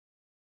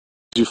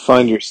You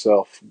find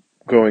yourself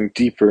going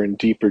deeper and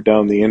deeper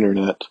down the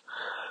internet,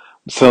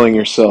 telling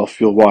yourself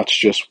you'll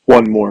watch just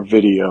one more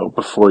video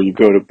before you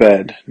go to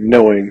bed,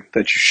 knowing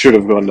that you should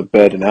have gone to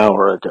bed an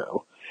hour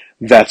ago.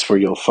 That's where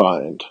you'll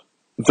find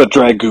the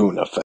Dragoon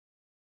Effect.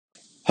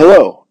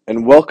 Hello,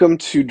 and welcome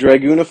to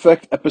Dragoon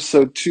Effect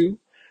Episode 2,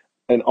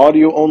 an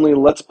audio-only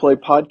Let's Play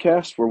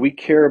podcast where we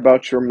care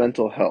about your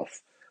mental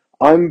health.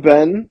 I'm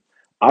Ben.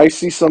 I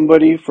see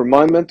somebody for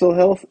my mental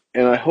health,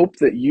 and I hope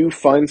that you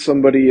find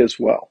somebody as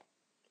well.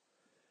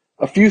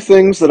 A few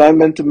things that I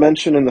meant to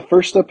mention in the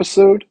first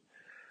episode.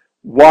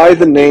 Why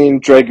the name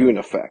Dragoon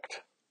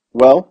Effect?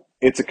 Well,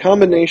 it's a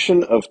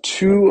combination of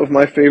two of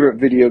my favorite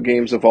video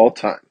games of all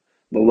time,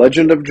 The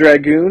Legend of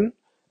Dragoon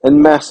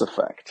and Mass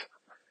Effect.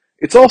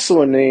 It's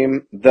also a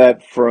name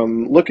that,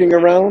 from looking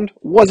around,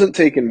 wasn't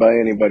taken by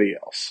anybody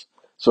else,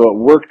 so it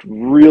worked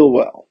real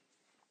well.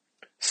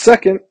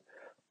 Second,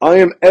 I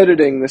am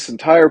editing this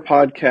entire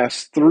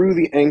podcast through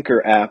the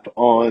Anchor app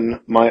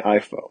on my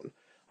iPhone.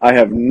 I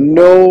have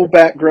no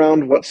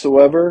background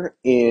whatsoever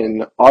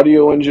in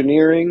audio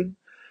engineering,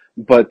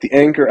 but the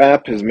Anchor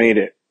app has made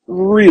it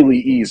really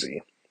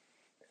easy.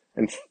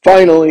 And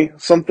finally,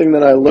 something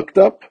that I looked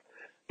up,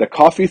 the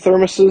coffee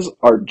thermoses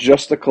are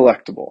just a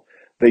collectible.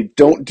 They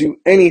don't do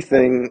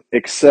anything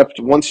except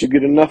once you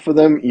get enough of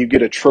them, you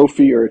get a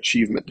trophy or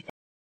achievement.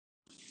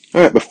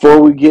 Alright,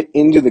 before we get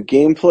into the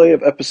gameplay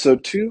of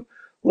Episode 2,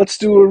 let's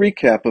do a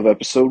recap of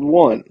Episode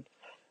 1.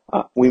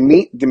 We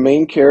meet the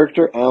main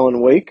character, Alan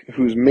Wake,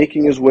 who's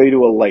making his way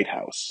to a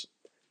lighthouse.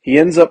 He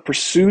ends up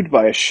pursued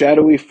by a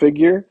shadowy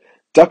figure,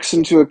 ducks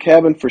into a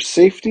cabin for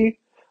safety,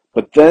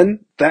 but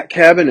then that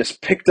cabin is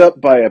picked up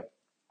by a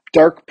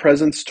dark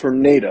presence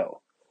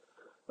tornado.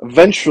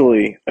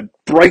 Eventually, a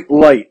bright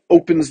light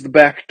opens the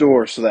back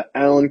door so that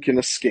Alan can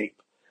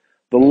escape.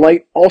 The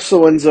light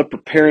also ends up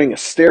repairing a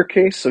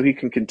staircase so he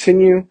can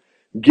continue,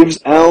 gives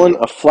Alan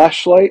a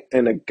flashlight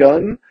and a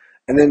gun,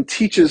 and then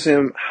teaches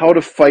him how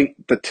to fight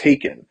the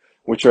Taken,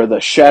 which are the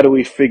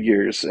shadowy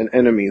figures and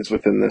enemies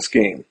within this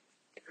game.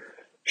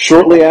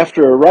 Shortly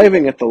after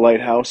arriving at the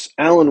lighthouse,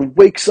 Alan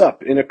wakes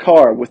up in a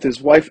car with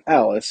his wife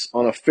Alice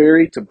on a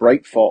ferry to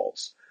Bright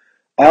Falls.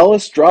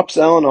 Alice drops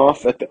Alan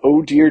off at the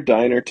Oh Dear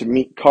Diner to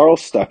meet Carl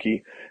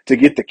Stuckey to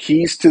get the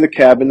keys to the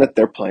cabin that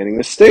they're planning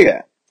to stay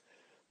at.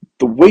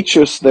 The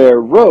waitress there,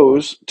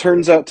 Rose,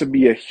 turns out to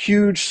be a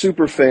huge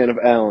superfan of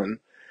Alan,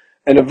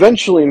 and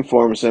eventually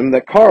informs him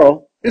that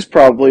Carl is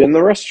probably in the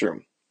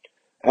restroom.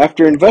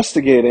 After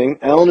investigating,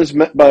 Alan is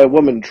met by a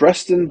woman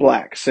dressed in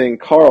black, saying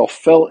Carl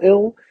fell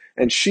ill,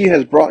 and she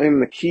has brought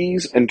him the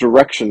keys and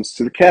directions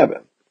to the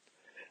cabin.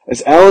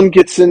 As Alan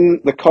gets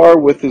in the car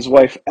with his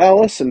wife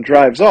Alice and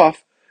drives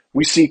off,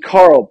 we see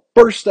Carl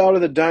burst out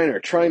of the diner,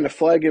 trying to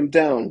flag him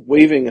down,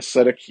 waving a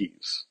set of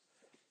keys.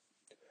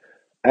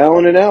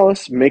 Alan and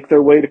Alice make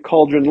their way to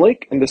Cauldron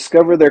Lake and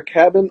discover their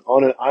cabin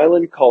on an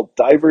island called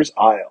Diver's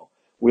Isle.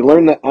 We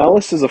learn that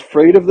Alice is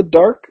afraid of the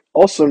dark,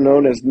 also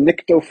known as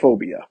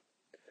nyctophobia.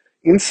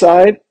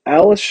 Inside,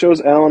 Alice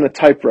shows Alan a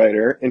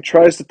typewriter and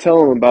tries to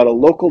tell him about a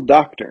local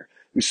doctor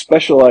who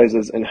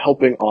specializes in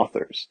helping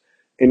authors.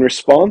 In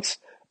response,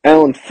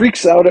 Alan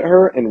freaks out at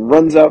her and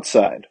runs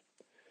outside.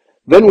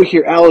 Then we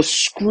hear Alice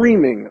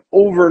screaming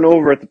over and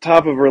over at the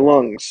top of her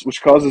lungs,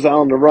 which causes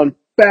Alan to run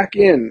back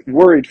in,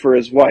 worried for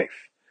his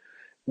wife.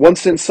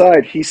 Once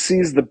inside, he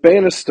sees the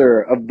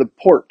banister of the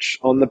porch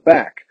on the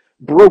back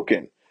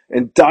broken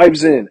and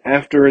dives in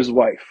after his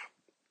wife.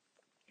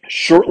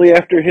 Shortly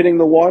after hitting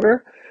the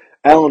water,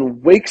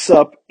 Alan wakes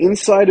up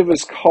inside of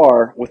his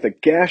car with a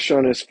gash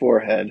on his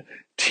forehead,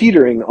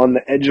 teetering on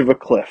the edge of a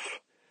cliff.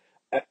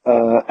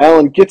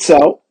 Alan gets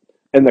out,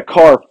 and the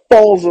car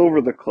falls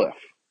over the cliff.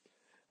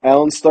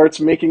 Alan starts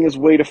making his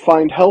way to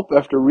find help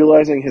after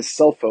realizing his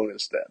cell phone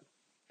is dead.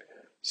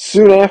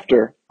 Soon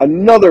after,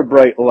 another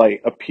bright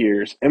light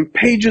appears, and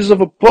pages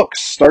of a book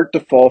start to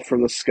fall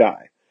from the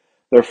sky.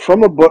 They're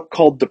from a book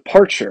called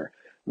Departure,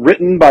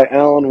 written by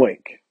Alan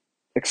Wake.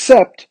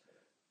 Except,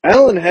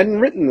 Alan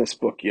hadn't written this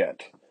book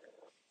yet.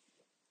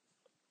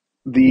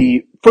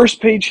 The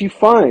first page he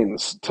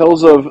finds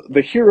tells of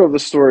the hero of the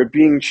story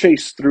being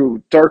chased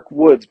through dark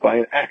woods by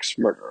an axe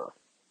murderer.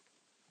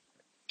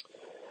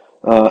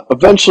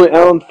 Eventually,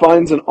 Alan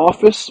finds an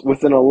office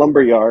within a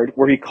lumberyard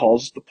where he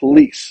calls the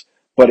police.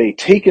 But a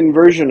Taken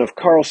version of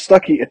Carl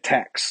Stuckey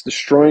attacks,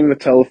 destroying the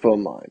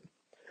telephone line.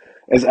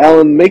 As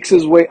Alan makes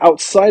his way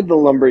outside the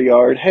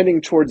lumberyard,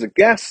 heading towards a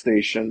gas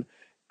station,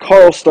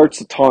 Carl starts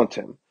to taunt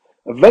him.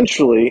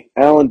 Eventually,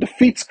 Alan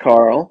defeats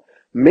Carl,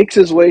 makes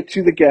his way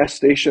to the gas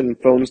station,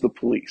 and phones the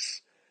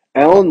police.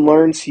 Alan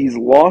learns he's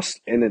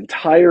lost an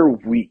entire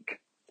week.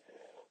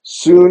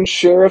 Soon,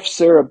 Sheriff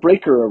Sarah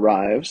Breaker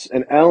arrives,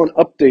 and Alan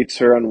updates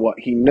her on what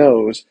he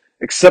knows,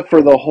 except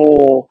for the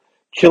whole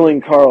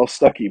killing Carl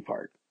Stuckey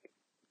part.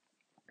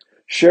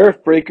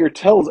 Sheriff Breaker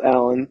tells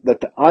Alan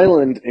that the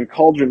island in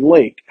Cauldron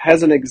Lake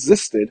hasn't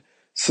existed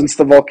since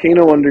the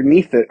volcano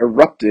underneath it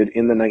erupted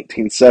in the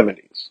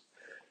 1970s.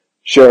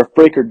 Sheriff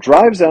Breaker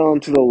drives Alan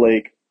to the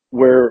lake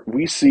where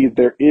we see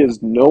there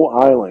is no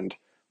island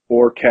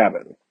or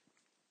cabin.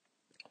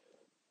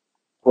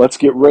 let's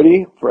get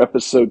ready for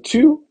episode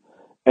 2.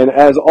 And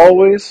as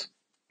always,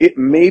 it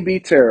may be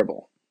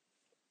terrible.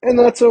 And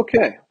that's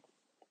okay.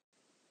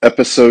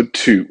 Episode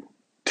 2,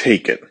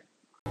 Taken.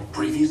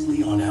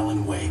 Previously on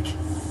Alan Wake.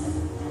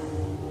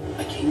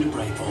 I came to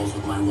Bright Falls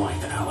with my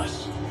wife,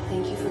 Alice.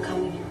 Thank you for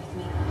coming here with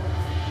me.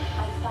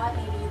 I thought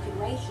maybe you could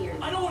wait here.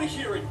 I don't want to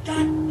hear it!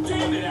 God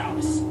damn it,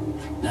 Alice!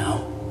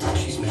 Now,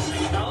 she's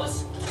missing.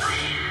 Alice?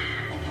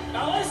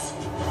 Alice?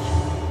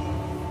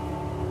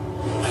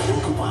 I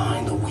woke up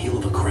behind the wheel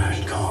of a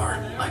crashed car.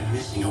 I'm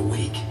missing a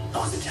week. I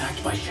was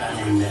attacked by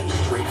shadowy men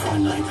straight from a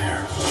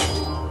nightmare.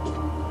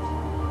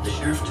 The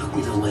sheriff took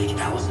me to the lake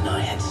Alice and I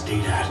had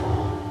stayed at.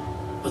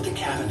 But the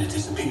cabin had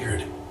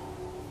disappeared.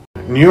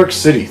 New York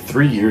City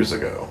 3 years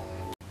ago.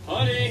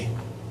 Honey,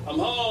 I'm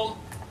home.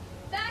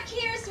 Back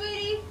here,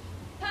 sweetie.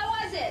 How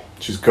was it?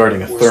 She's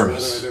guarding a Worst weather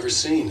thermos. I've ever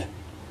seen.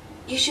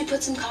 You should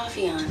put some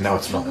coffee on. No,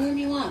 it's not. It'll warm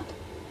you up.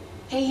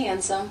 Hey,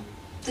 handsome.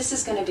 This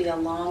is going to be a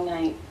long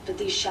night, but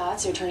these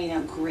shots are turning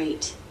out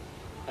great.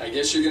 I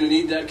guess you're gonna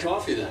need that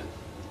coffee then.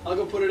 I'll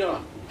go put it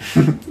on.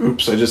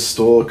 Oops, I just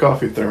stole a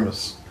coffee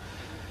thermos.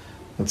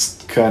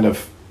 That's kind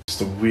of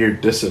just a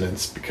weird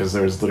dissonance because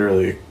there's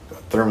literally a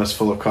thermos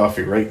full of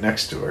coffee right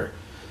next to her.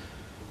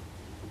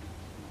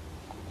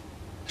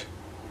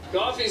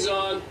 Coffee's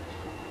on.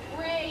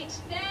 Great,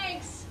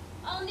 thanks.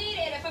 I'll need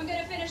it if I'm going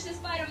to finish this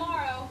by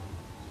tomorrow.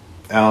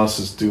 Alice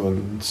is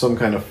doing some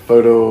kind of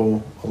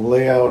photo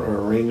layout or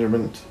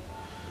arrangement.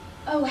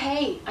 Oh,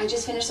 hey, I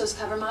just finished those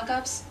cover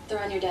mock-ups.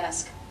 They're on your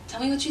desk. Tell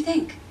me what you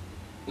think.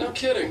 No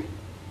kidding.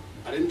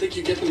 I didn't think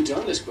you'd get them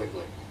done this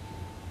quickly.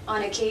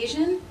 On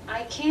occasion,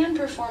 I can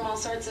perform all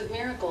sorts of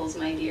miracles,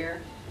 my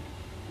dear.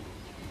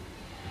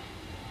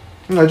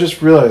 I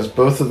just realized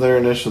both of their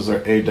initials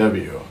are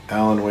AW,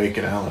 Alan Wake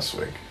and Alice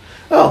Wake.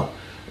 Oh,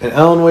 and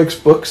Alan Wake's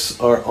books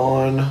are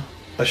on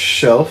a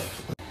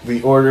shelf.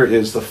 The order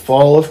is The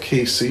Fall of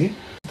Casey,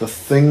 The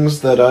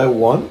Things That I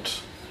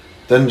Want,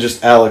 then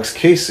just Alex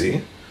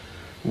Casey,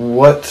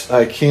 What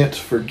I Can't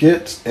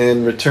Forget,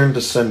 and Return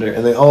to Sender.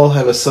 And they all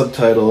have a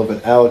subtitle of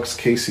an Alex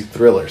Casey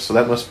thriller, so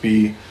that must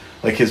be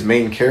like his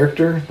main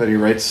character that he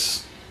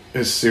writes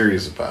his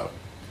series about.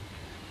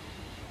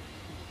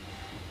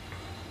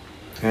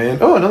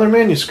 And, oh, another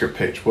manuscript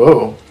page.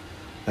 Whoa.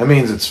 That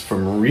means it's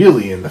from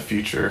really in the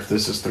future if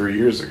this is 3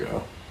 years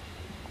ago.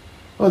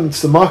 Oh, and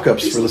it's the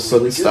mock-ups These for the look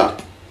sudden really good.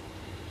 stop.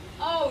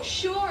 Oh,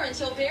 sure,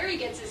 until Barry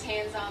gets his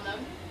hands on them.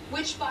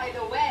 Which, by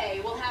the way,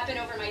 will happen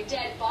over my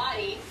dead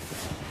body.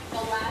 The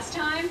last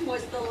time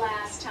was the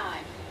last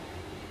time.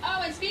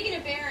 Oh, and speaking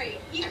of Barry,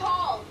 he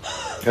called.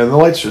 And the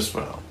lights just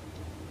went out.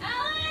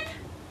 Alan?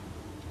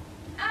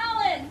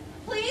 Alan,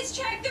 please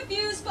check the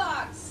fuse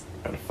box.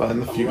 Gotta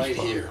find the I'm fuse right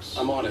box. here.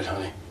 I'm on it,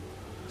 honey.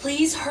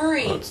 Please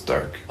hurry. Oh, it's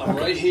dark. I'm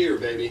right here,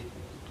 baby.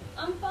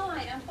 I'm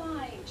fine, I'm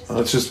fine. Just Well,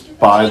 let's just get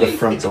buy the Honey,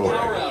 front it's a door.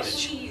 power I guess.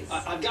 outage. Please.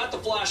 I've got the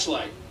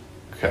flashlight.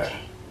 Okay.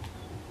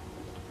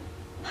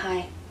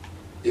 Hi.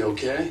 You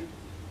okay?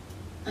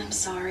 I'm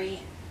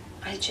sorry.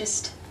 It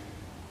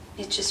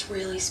just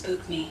really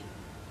spooked me.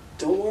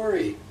 Don't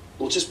worry.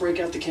 We'll just break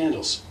out the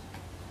candles.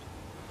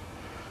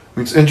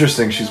 It's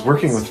interesting. She's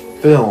working with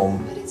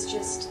film. But it's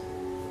just,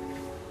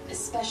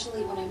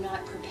 especially when I'm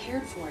not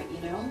prepared for it,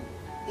 you know?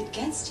 It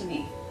gets to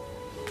me.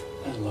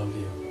 I love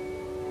you.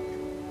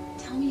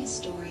 Tell me a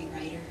story,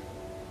 writer.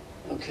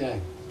 Okay.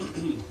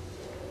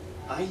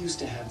 I used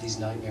to have these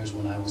nightmares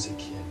when I was a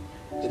kid.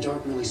 The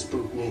dark really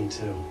spooked me,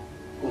 too.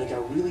 When it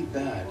got really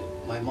bad,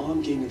 my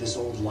mom gave me this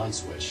old light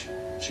switch.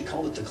 She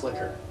called it the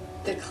clicker.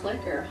 The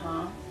clicker,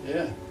 huh?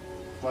 Yeah.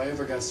 If I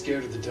ever got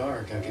scared of the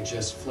dark, I could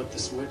just flip the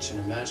switch and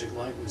a magic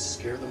light would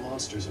scare the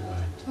monsters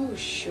away. Oh,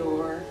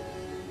 sure.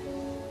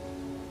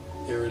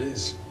 Here it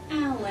is.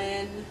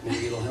 Alan.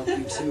 Maybe it'll help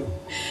you, too.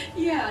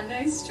 Yeah,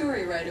 nice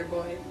story, writer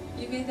boy.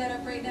 You made that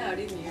up right now,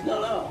 didn't you?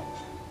 No.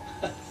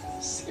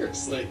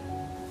 Seriously.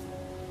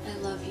 I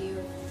love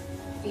you,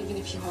 even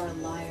if you are a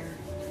liar.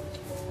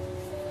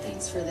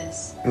 Thanks for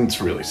this.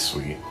 It's really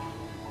sweet.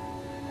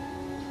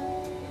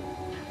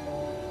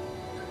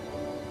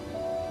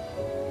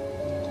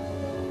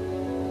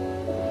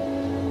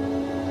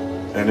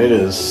 And it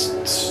is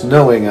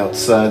snowing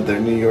outside their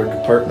New York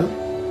apartment.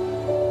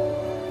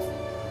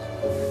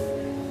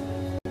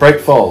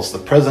 Bright Falls, the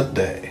present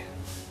day.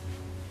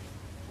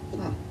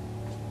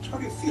 How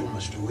do you feel,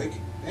 Mr. Wick?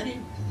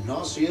 Any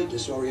nausea,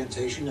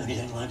 disorientation,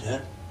 anything like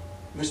that?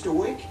 Mr.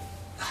 Wick,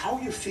 how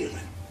are you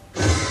feeling?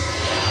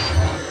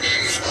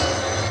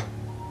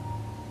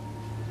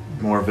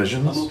 More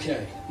visions. I'm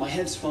okay. My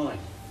head's fine.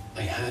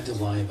 I had to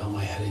lie about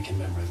my headache and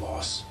memory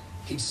loss.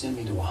 He'd send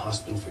me to a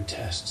hospital for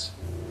tests.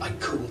 I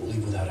couldn't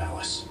leave without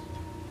Alice.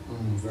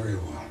 Very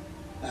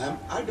well.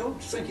 I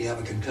don't think you have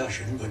a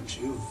concussion, but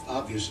you've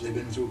obviously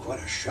been through quite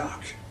a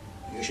shock.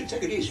 You should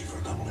take it easy for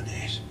a couple of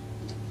days.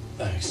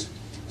 Thanks.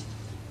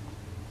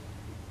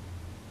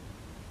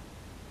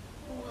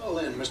 Well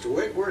then, Mr.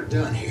 Wick, we're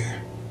done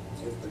here.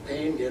 If the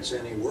pain gets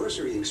any worse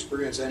or you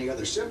experience any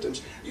other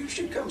symptoms, you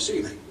should come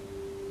see me.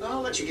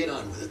 I'll let you get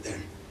on with it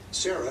then.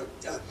 Sarah,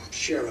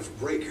 Sheriff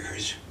Breaker,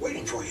 is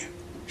waiting for you.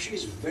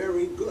 She's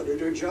very good at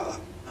her job.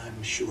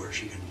 I'm sure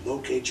she can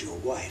locate your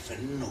wife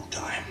in no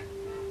time.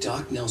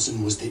 Doc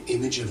Nelson was the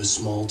image of a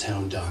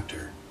small-town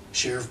doctor.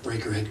 Sheriff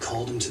Breaker had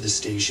called him to the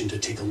station to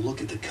take a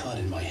look at the cut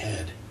in my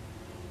head.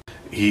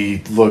 He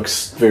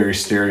looks very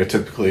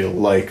stereotypically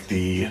like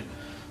the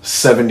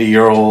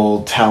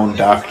 70-year-old town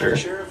doctor.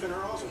 Sheriff in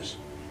her office.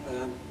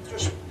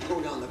 Just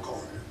go down the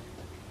corridor.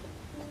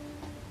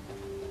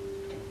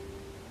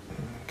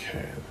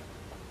 Okay.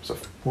 There's a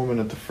woman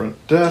at the front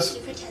desk.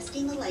 Thank you for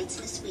testing the lights,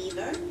 Miss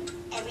Weaver.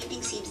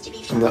 Everything seems to be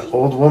And fine. the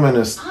old woman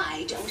is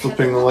I don't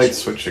flipping have the a light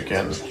luxury switch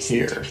again replacing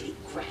here. Deputy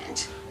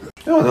Grant.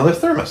 Oh, another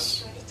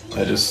thermos.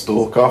 I just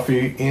stole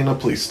coffee in a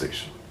police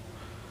station.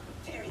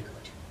 Very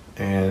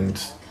good. And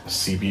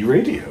CB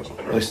radio.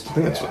 At least I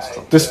think that's what it's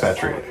called.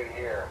 Dispatch radio.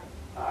 Here.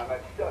 I'm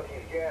at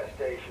Stucky's gas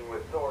station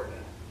with Thornton.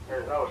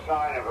 There's no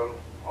sign of him.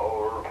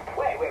 Over.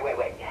 Wait.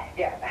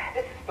 Yeah,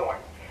 this is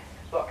Thornton.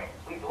 Look,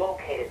 we've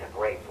located the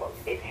brake float.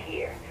 It's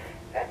here.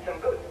 That's some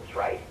good news,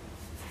 right?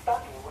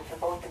 Stucky was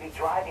supposed to be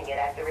driving it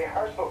at the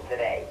rehearsal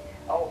today.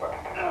 Over.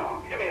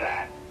 No, give me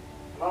that.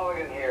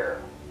 Mulligan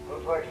here.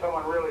 Looks like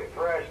someone really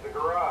thrashed the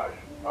garage.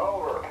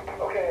 Over.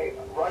 Okay,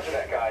 roger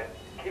that, guys.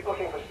 Keep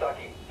looking for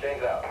Stucky.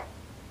 James out.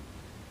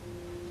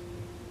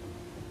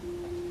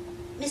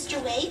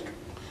 Mr. Wake,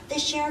 the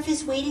sheriff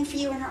is waiting for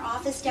you in her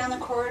office down the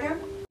corridor.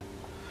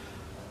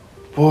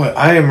 Boy,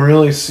 I am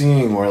really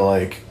seeing where,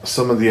 like,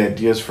 some of the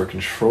ideas for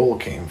Control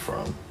came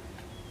from.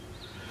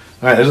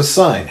 Alright, there's a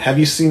sign. Have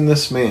you seen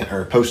this man?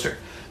 Or a poster.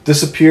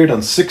 Disappeared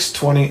on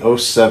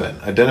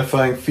 6/20/07.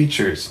 Identifying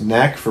features.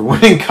 Knack for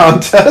winning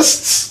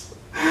contests?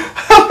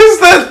 How is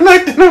that an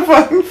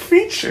identifying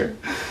feature?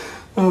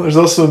 Oh, there's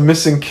also a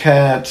missing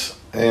cat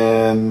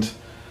and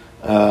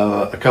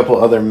a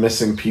couple other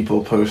missing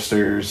people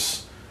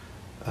posters.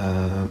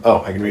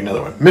 I can read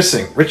another one.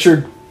 Missing.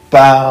 Richard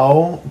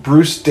Bow,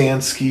 Bruce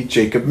Dansky,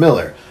 Jacob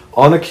Miller.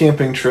 On a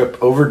camping trip,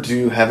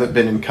 overdue, haven't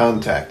been in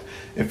contact.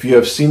 If you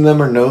have seen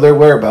them or know their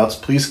whereabouts,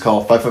 please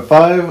call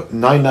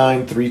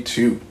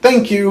 555-9932.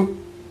 Thank you!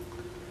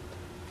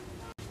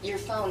 Your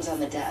phone's on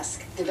the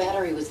desk. The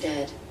battery was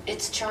dead.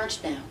 It's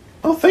charged now.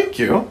 Oh, thank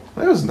you.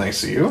 That was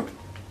nice of you.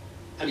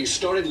 Have you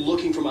started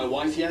looking for my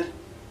wife yet?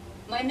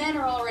 My men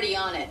are already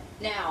on it.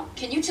 Now,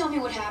 can you tell me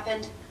what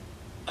happened?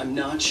 I'm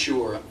not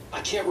sure. I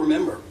can't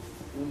remember.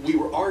 We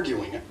were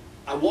arguing.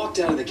 I walked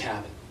out of the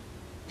cabin.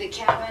 The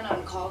cabin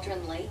on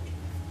Cauldron Lake?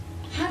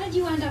 How did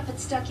you end up at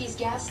Stucky's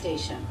gas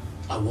station?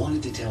 I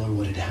wanted to tell her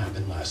what had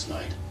happened last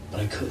night, but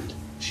I couldn't.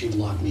 She'd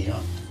locked me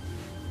up.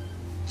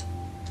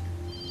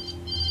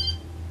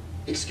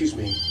 Excuse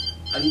me.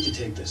 I need to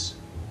take this.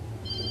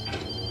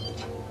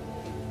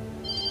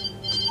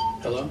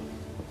 Hello?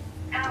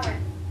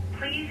 Alan,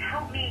 please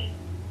help me.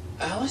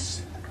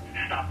 Alice?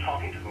 Stop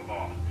talking to the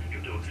law. You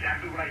do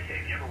exactly what I say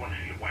if you ever want to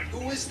see your wife.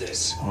 Who is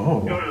this?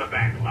 Oh. Go to the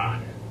back lot.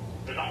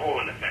 There's a hole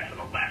in the fence on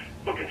the left.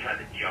 Look inside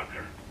the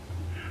junker.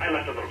 I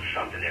left a little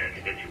something there to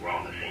convince you we're all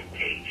on the same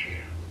page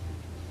here.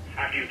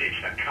 After you ditch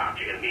the cops,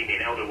 you're gonna meet me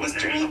in Elderwood.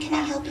 Mr. Wake, can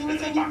I help you with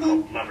There's a spot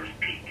anything? called Lover's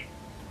Peak.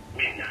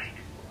 Midnight.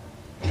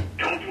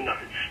 Don't do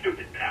nothing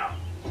stupid, pal.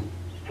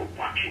 We're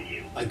watching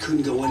you. I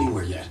couldn't go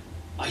anywhere yet.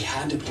 I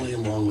had to play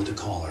along with the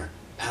caller.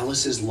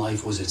 Alice's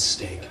life was at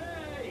stake.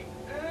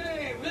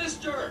 Hey,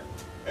 mister!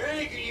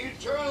 Hey, can you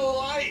turn the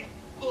light?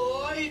 The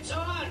light's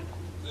on!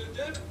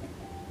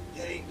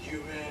 Thank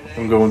you, man.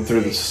 I'm going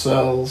through the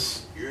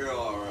cells. You're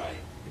alright.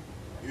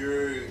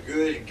 You're a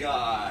good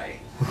guy.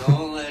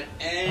 Don't let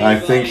anybody I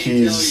think tell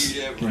he's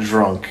you different.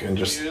 drunk and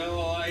just You know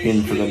why in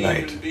you for the shouldn't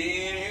night. even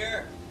be in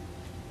here?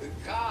 The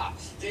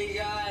cops, they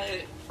got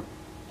it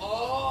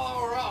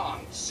all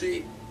wrong.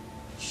 See,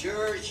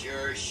 sure,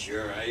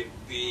 I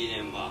beat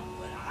him up,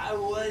 but I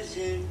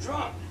wasn't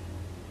drunk.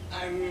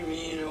 I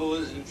mean, I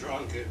wasn't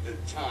drunk at the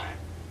time.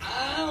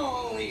 I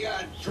only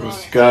got drunk.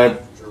 This guy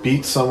afterwards.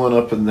 beat someone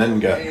up and then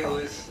got Hey,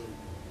 drunk.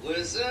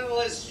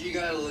 listen, you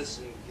gotta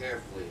listen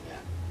carefully now.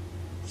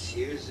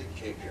 Here's the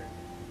kicker.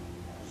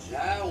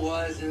 That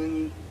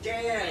wasn't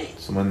Danny.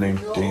 Someone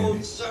named No,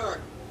 Danny. sir.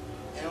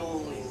 It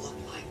only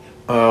looked like him.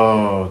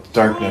 Oh,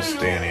 Darkness You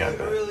wanna know Danny, I who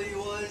bet. it really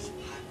was?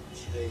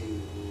 I'll tell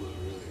you who it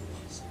really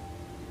was.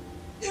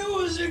 It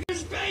was a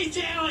space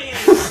alien!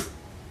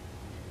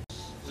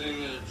 Thing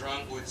that a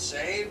drunk would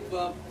say,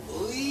 but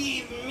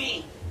believe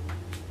me,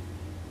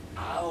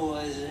 I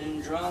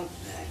wasn't drunk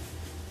then.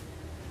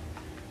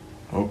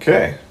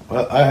 Okay.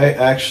 Well, I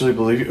actually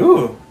believe you.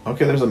 Ooh,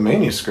 okay, there's a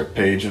manuscript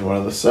page in one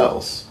of the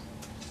cells.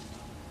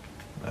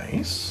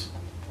 Nice.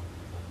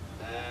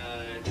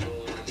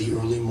 The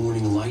early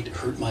morning light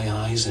hurt my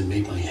eyes and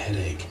made my head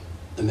ache.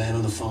 The man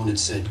on the phone had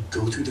said,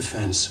 go through the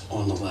fence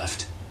on the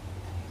left.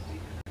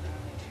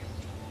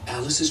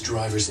 Alice's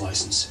driver's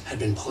license had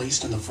been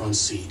placed on the front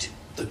seat.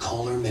 The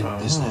caller meant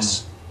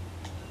business.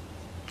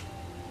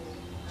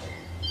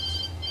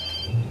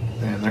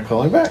 And they're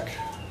calling back.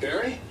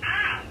 Barry?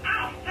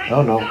 Ow, thank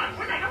Oh, no. God.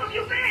 Where the hell have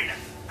you been?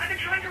 I've been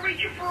trying to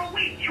reach you for a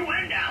week. You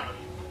and Alice.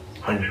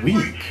 I've been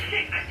week?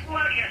 Sick. I flew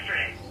out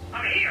yesterday.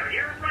 I'm here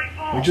in Bright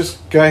Falls. We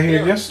just got here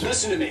Barry, yesterday.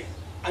 listen to me.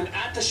 I'm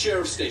at the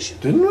sheriff's station.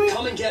 Didn't we?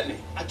 Come and get me.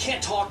 I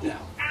can't talk now.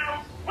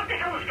 Al, what the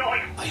hell is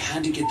going on? I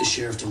had to get the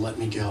sheriff to let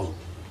me go.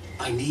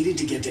 I needed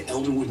to get to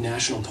Elderwood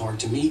National Park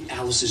to meet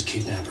Alice's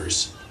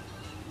kidnappers.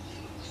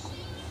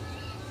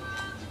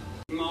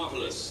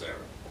 Marvelous, Sarah.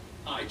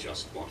 I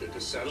just wanted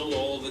to settle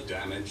all the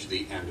damage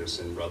the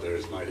Anderson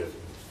brothers might have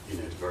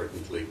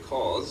inadvertently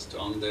caused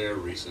on their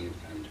recent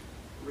and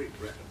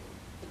regrettable.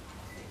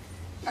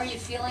 Are you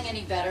feeling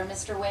any better,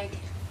 Mr. Wake?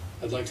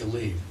 I'd like to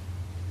leave.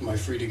 Am I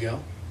free to go?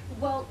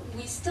 Well,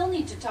 we still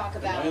need to talk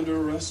about... Am I under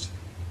arrest?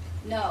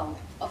 No,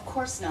 of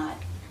course not.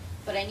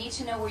 But I need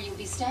to know where you'll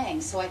be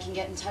staying so I can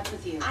get in touch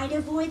with you. I'd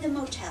avoid the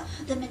motel.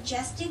 The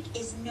Majestic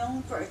is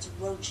known for its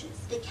roaches.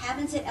 The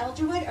cabins at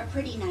Elderwood are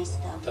pretty nice,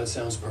 though. That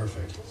sounds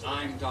perfect.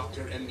 I'm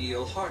Dr.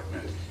 Emil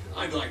Hartman.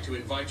 I'd like to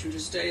invite you to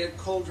stay at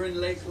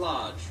Cauldron Lake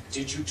Lodge.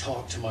 Did you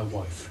talk to my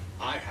wife?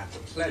 I had the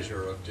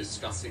pleasure of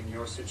discussing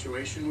your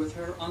situation with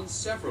her on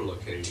several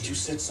occasions. Did you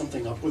set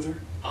something up with her?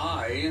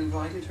 I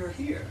invited her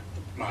here.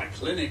 My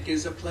clinic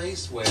is a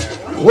place where...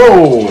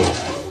 Whoa!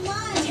 Come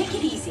on, take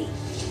it easy.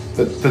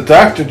 The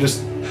doctor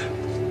just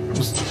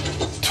was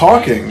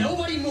talking.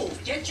 Nobody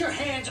move. Get your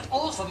hands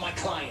off of my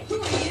client.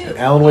 Who are you? And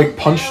Alan Wake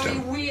punched Barry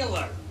him.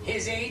 Wheeler,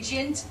 his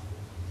agent.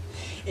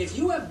 If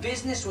you have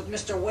business with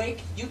Mr. Wake,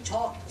 you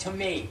talk to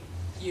me.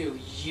 You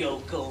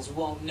yokels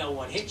won't know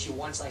what hit you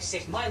once I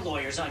stick my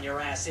lawyers on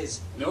your asses.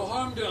 No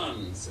harm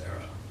done,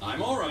 Sarah.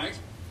 I'm all right.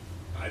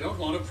 I don't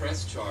want to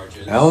press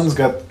charges. Alan's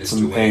got Mr.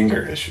 some Wake,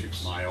 anger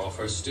issues. My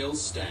offer still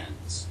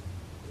stands.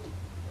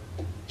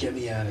 Get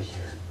me out of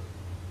here.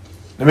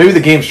 Now maybe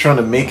the game's trying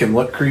to make him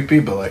look creepy,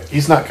 but like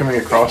he's not coming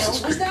across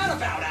What as the hell was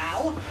creepy. that about,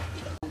 Al?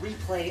 A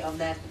replay of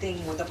that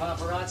thing with the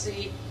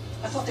paparazzi?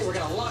 I thought they were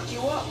gonna lock you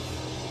up.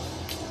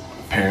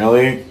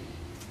 Apparently,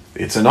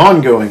 it's an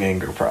ongoing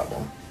anger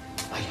problem,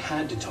 I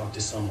had to talk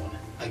to someone.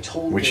 I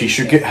told which Barry he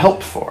should that get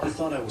help for. He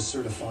thought I was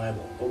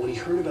certifiable, but when he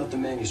heard about the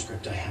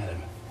manuscript, I had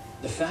him.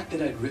 The fact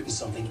that I'd written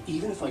something,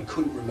 even if I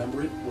couldn't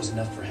remember it, was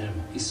enough for him.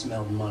 He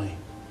smelled money.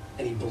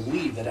 And he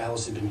believed that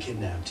Alice had been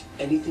kidnapped.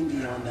 Anything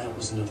beyond that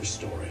was another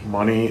story.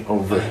 Money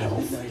over I had a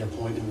health. midnight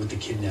appointment with the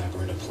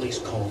kidnapper at a place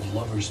called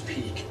Lover's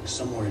Peak,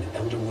 somewhere in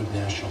Elderwood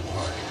National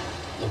Park.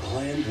 The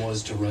plan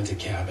was to rent a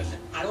cabin.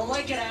 I don't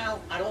like it,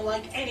 Al. I don't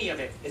like any of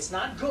it. It's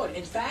not good.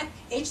 In fact,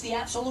 it's the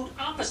absolute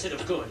opposite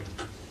of good.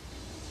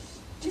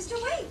 Mr.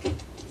 Wake!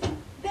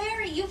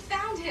 Barry, you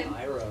found him!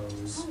 Hi,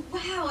 Rose. Oh,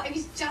 wow, I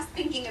was just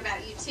thinking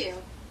about you, too.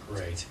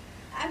 Great.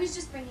 I was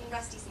just bringing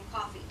Rusty some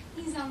coffee.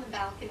 He's on the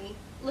balcony,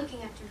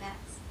 looking after Max.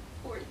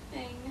 Poor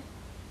thing.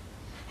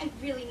 I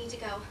really need to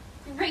go.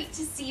 Great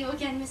to see you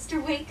again,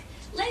 Mr. Wake.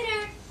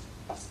 Later!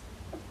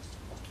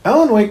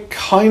 Alan Wake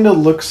kind of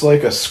looks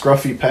like a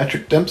scruffy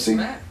Patrick Dempsey.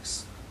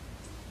 Max.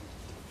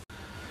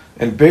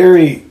 And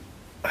Barry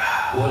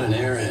What an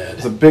airhead.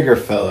 is a bigger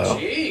fellow.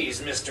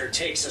 Jeez, Mister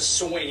takes a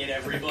swing at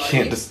everybody.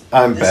 I'm This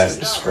bad is at not her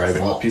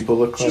describing what fault. people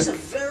look She's like. a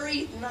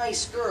very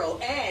nice girl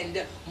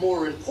and,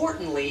 more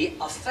importantly,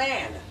 a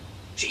fan.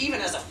 She even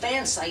has a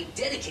fan site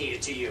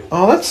dedicated to you.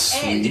 Oh, that's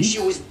And sweet. she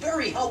was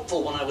very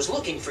helpful when I was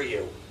looking for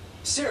you.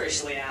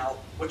 Seriously, Al,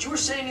 what you were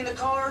saying in the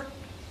car,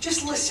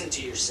 just listen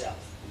to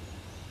yourself.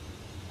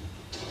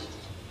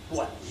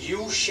 What,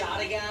 you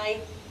shot a guy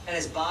and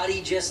his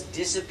body just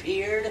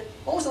disappeared?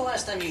 When was the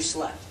last time you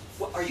slept?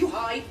 What, are you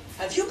high?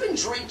 Have you been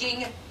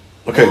drinking?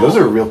 Okay, those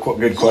are real good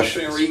Look,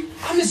 questions. Barry,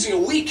 I'm missing a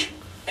week,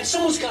 and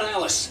someone's got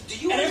Alice. Do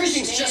you and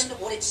understand everything's just...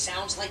 what it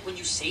sounds like when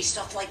you say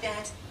stuff like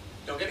that?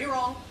 Don't get me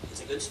wrong,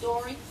 it's a good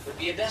story, could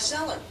be a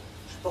bestseller.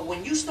 But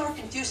when you start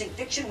confusing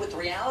fiction with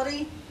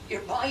reality,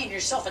 you're buying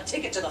yourself a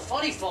ticket to the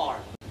funny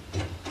farm.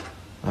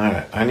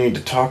 Alright, I need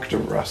to talk to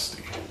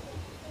Rusty.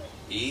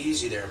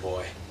 Easy there,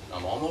 boy.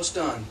 I'm almost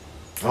done.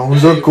 Oh,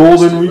 he's a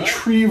golden Rusty, right?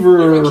 retriever.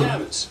 You're in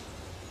cabins.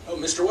 Oh,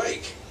 Mr.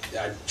 Wake,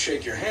 I'd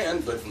shake your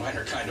hand, but mine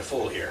are kind of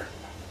full here.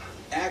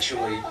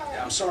 Actually,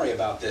 I'm sorry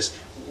about this.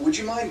 Would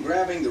you mind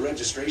grabbing the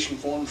registration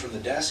form from the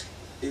desk?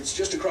 It's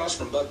just across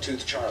from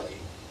Bugtooth Charlie.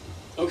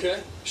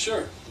 Okay,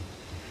 sure.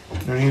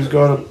 And he's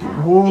got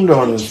a wound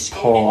on his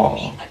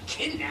paw. A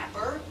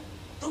kidnapper?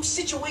 Those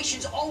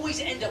situations always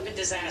end up in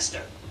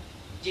disaster.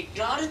 You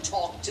gotta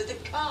talk to the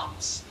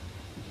cops.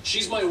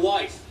 She's my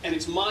wife, and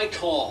it's my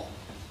call.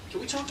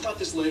 Can we talk about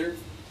this later?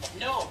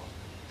 No,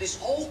 this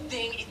whole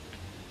thing...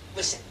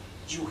 Listen,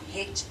 you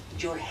hit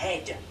your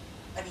head.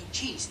 I mean,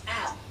 geez,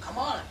 Al, come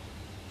on.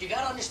 You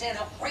gotta understand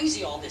how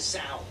crazy all this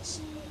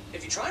sounds.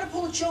 If you're trying to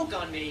pull a joke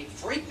on me,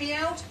 freak me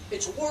out,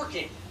 it's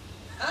working.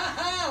 Ha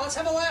ha, let's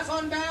have a laugh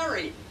on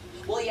Barry.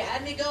 Well, you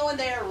had me going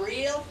there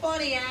real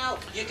funny, Al.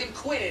 You can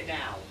quit it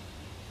now.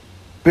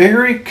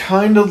 Barry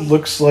kind of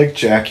looks like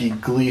Jackie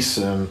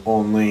Gleason,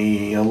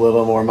 only a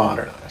little more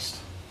modernized.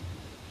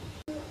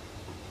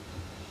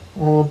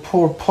 Oh,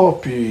 poor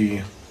puppy.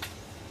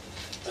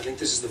 I think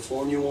this is the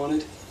form you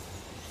wanted.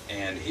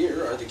 And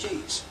here are the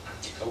keys.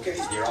 Okay,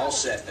 you're all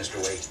set, Mr.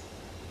 Wake.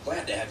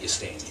 Glad to have you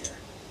staying here.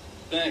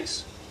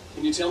 Thanks.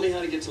 Can you tell me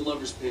how to get to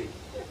Lover's Peak?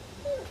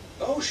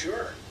 Oh,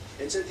 sure.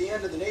 It's at the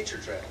end of the nature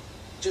trail.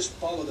 Just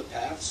follow the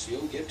paths,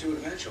 you'll get to it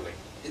eventually.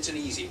 It's an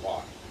easy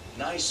walk.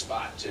 Nice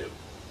spot, too.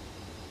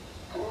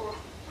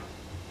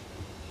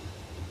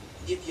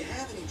 If you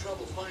have any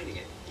trouble finding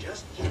it,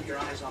 just keep your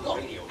eyes on the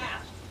radio.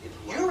 Al,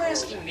 you're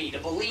asking me to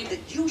believe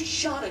that you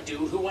shot a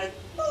dude who went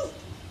poof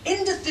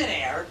into thin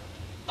air,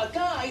 a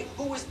guy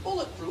who was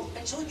bulletproof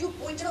until you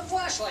pointed a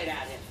flashlight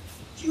at him.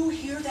 You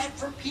hear that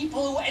from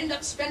people who end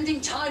up spending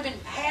time in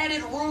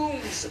padded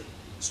rooms,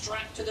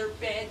 strapped to their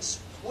beds,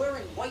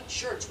 wearing white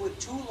shirts with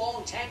too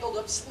long tangled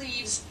up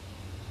sleeves,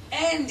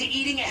 and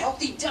eating a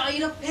healthy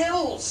diet of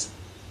pills.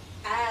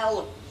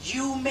 Al,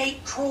 you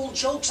make cruel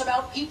jokes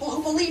about people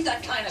who believe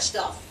that kind of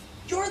stuff.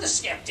 You're the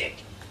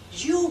skeptic.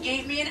 You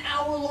gave me an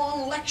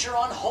hour-long lecture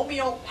on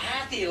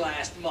homeopathy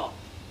last month.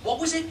 What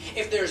was it?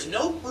 If there's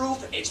no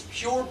proof, it's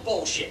pure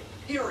bullshit.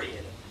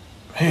 Period.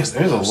 Man,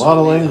 there's a lot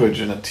of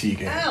language in a T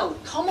game. Al,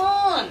 come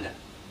on!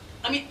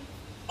 I mean,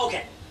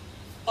 okay.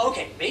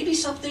 Okay, maybe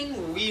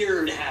something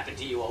weird happened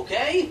to you,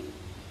 okay?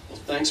 Well,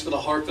 thanks for the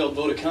heartfelt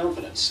vote of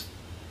confidence.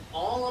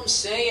 All I'm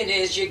saying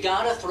is you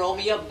gotta throw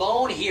me a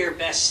bone here,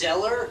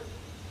 bestseller.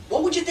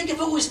 What would you think if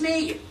it was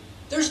me?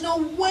 There's no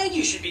way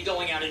you should be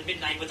going out at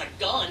midnight with a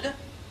gun.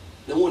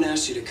 No one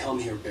asked you to come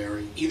here,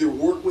 Barry. Either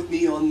work with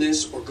me on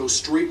this or go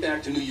straight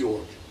back to New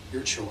York.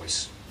 Your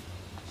choice.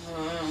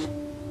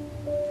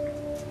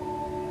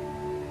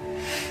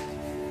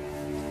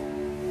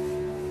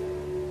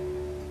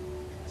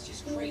 That's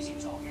just crazy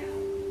talk,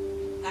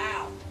 Al.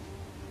 Al?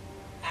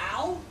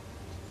 Al?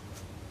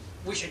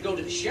 We should go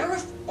to the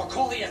sheriff or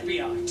call the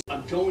FBI?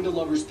 I'm going to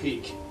Lover's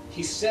Peak.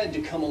 He said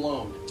to come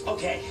alone.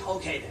 Okay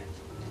then.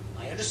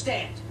 I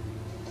understand.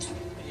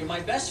 You're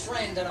my best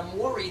friend, and I'm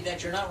worried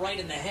that you're not right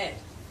in the head.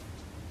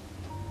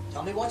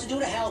 Tell me what to do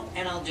to help,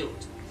 and I'll do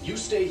it. You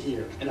stay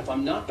here, and if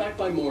I'm not back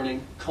by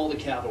morning, call the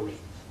cavalry.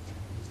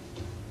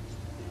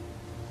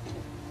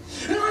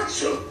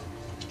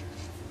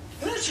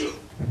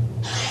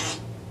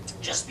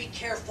 Just be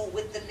careful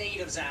with the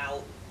natives,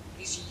 Al.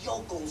 These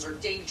yokels are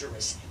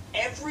dangerous.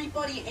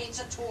 Everybody hates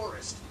a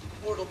tourist,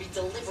 or it'll be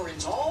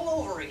deliverance all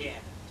over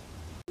again.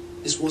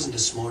 This wasn't the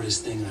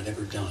smartest thing I'd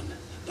ever done,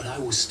 but I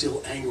was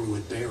still angry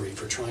with Barry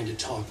for trying to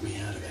talk me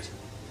out of it.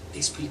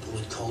 These people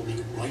had called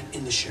me right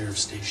in the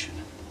sheriff's station.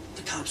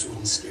 The cops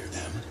wouldn't scare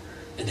them,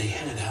 and they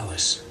had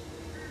Alice.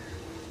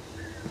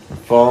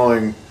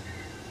 Following...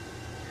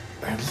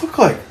 It looked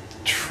like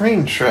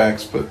train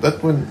tracks, but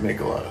that wouldn't make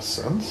a lot of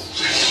sense.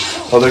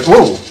 Oh, they're...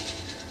 Whoa!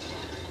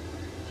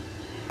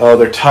 Oh,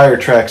 they're tire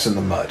tracks in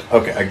the mud.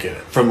 Okay, I get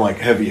it. From, like,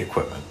 heavy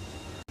equipment.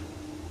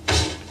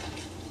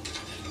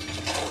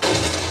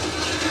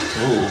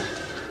 Ooh.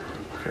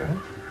 Okay.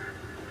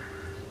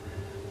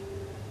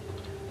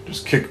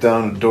 Just kicked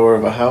down a door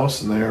of a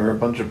house and there were a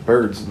bunch of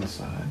birds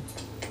inside.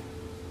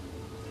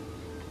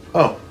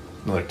 Oh,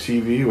 another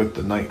TV with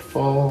the night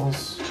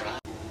falls.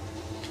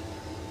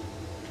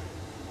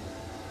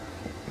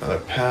 Another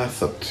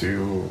path up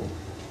to,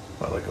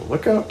 what, like a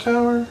lookout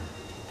tower?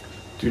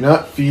 Do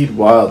not feed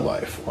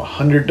wildlife.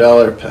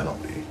 $100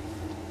 penalty.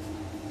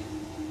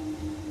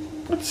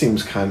 That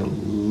seems kind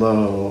of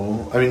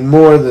low. I mean,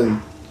 more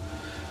than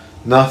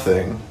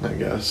nothing, I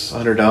guess.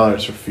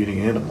 $100 for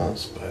feeding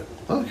animals, but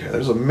okay.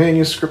 There's a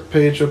manuscript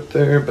page up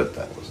there, but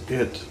that was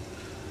it.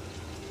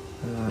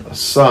 A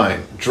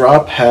sign.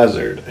 Drop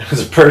hazard.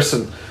 It's a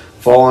person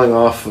falling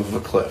off of a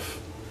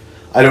cliff.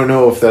 I don't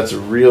know if that's a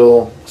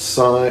real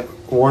sign,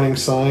 warning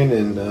sign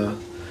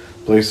in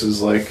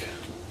places like...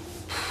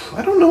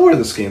 I don't know where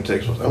this game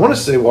takes place. I want to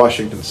say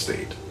Washington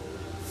State,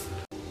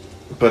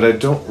 but I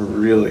don't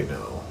really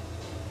know.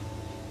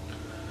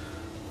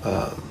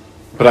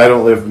 But I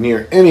don't live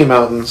near any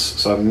mountains,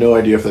 so I have no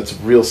idea if that's a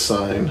real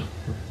sign.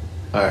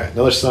 Alright,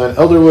 another sign.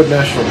 Elderwood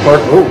National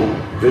Park. Oh,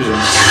 vision.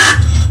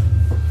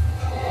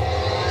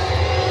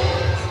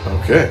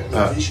 Okay.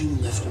 The vision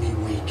left me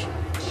weak.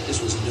 This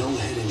was no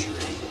head injury.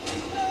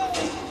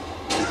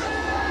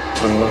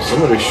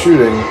 Somebody's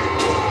shooting.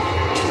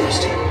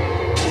 Rusty.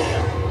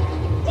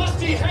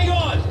 Rusty, hang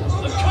on!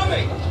 I'm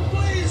coming!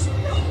 Please,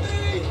 help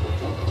me!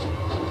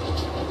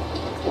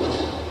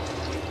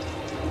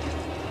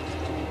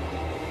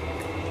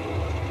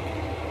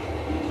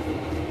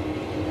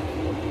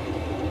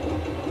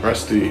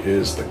 Rusty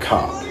is the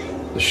cop.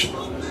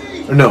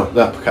 Or no,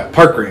 not cop.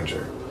 Park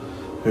ranger.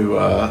 Who,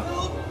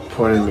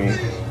 pointed me.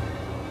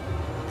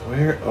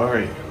 Where are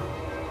you?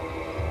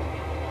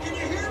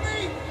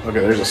 Okay,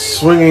 there's a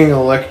swinging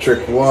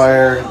electric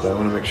wire that I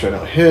want to make sure I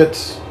don't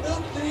hit.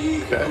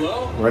 Okay,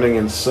 running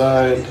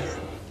inside.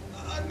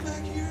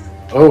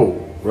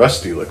 Oh,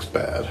 Rusty looks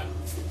bad.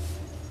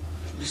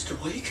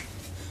 Mr. Wake?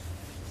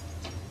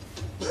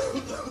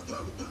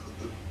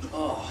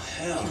 Oh,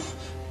 hell.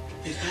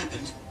 It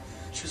happened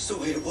just the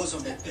way it was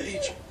on that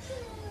page.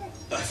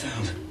 I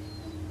found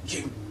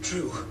came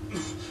true.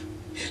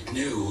 It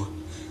knew.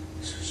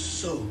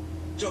 So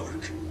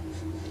dark.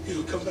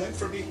 It'll come back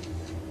for me.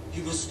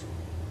 You must...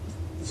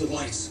 The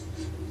lights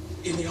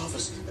in the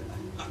office.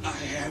 I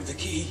have the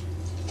key.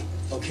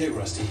 Okay,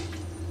 Rusty.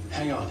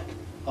 Hang on.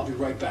 I'll be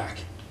right back.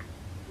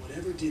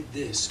 Whatever did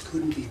this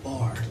couldn't be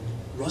barred.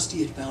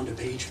 Rusty had found a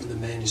page from the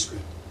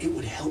manuscript. It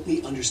would help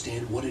me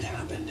understand what had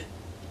happened.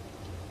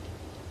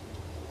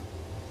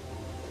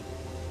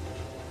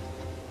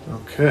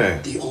 Okay.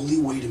 The only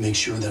way to make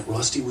sure that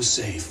Rusty was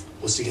safe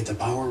was to get the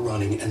power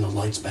running and the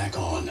lights back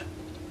on.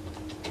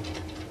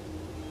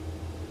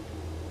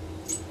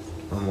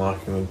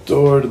 Unlocking the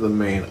door to the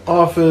main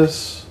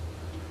office.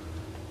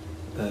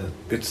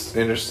 It's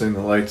interesting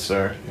the lights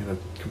are in a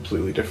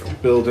completely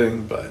different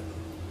building, but...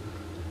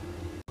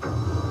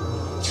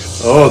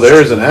 Oh,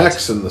 there's an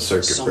axe in the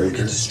circuit Someone breaker.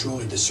 had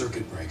destroyed the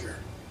circuit breaker.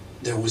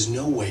 There was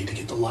no way to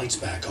get the lights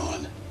back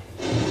on.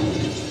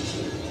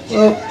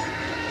 Well...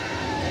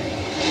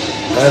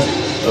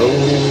 oh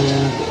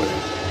boy.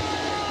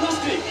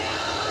 Rusty!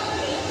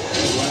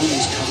 The ground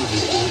was covered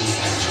with oily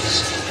patches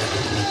that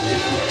looked like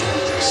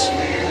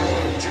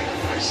liquid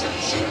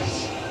darkness.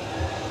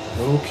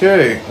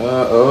 Okay,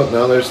 oh,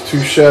 now there's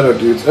two shadow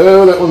dudes.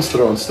 Oh, that one's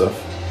throwing stuff.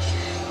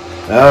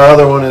 The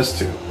other one is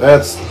too.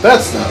 That's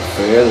not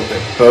fair that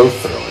they're both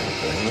throwing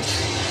things.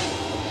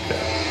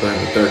 Okay, burn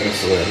the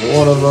darkness away on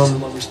one of them.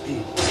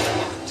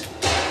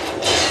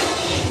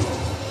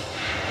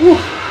 Whew.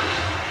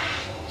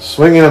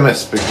 Swing and a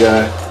miss, big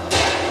guy.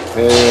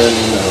 And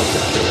that'll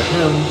take care of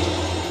him.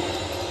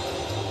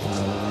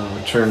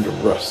 Return to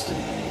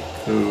Rusty,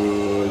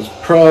 who is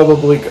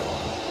probably gone.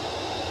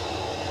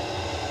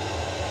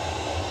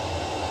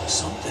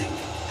 Something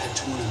had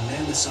torn a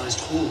mammoth-sized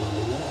hole in the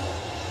wall.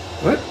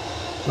 What?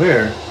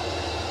 Where?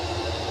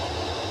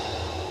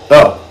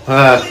 Oh,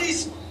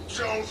 Please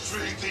don't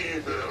feed the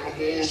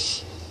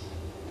animals.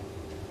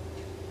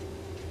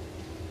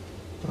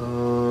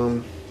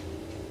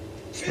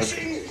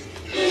 Okay.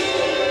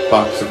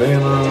 Box of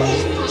ammo.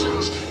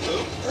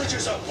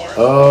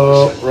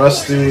 Oh,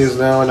 Rusty is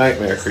now a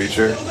nightmare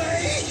creature.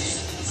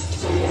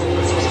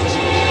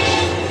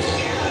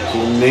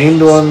 The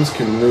named ones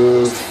can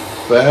move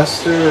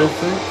faster, I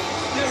think.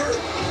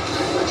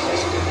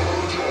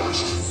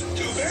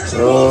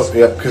 Oh,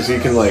 yep, because he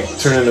can like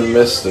turn into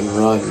mist and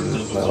run.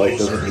 That light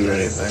doesn't do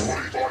anything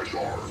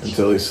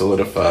until he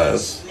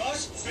solidifies.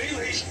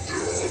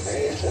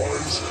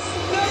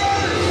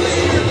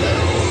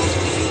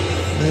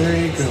 Where are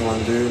you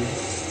going, dude?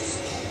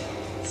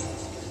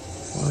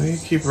 Why do you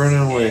keep running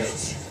away from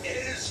me?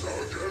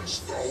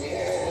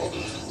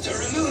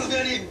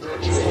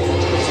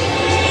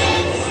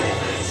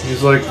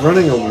 He's like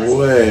running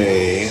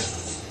away.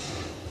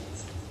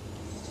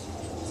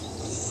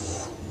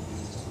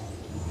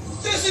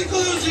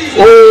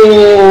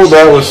 Oh,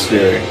 that was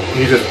scary.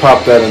 He just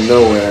popped out of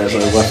nowhere as I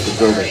left the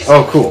building.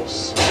 Oh, cool.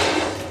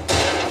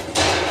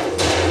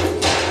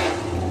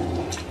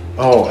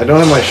 Oh, I don't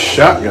have my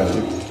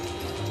shotgun.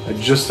 I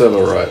just have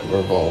a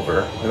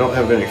revolver. I don't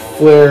have any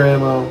flare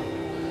ammo.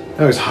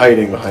 I was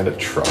hiding behind a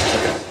truck.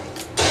 Okay.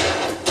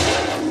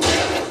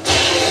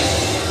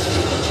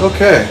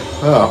 Okay.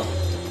 Oh.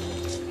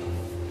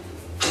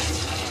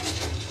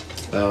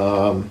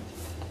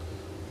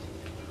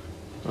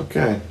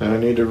 Okay, now I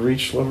need to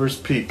reach Lover's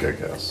Peak, I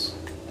guess.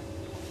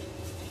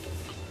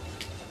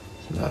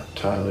 Not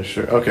entirely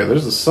sure. Okay,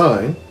 there's the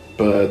sign,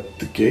 but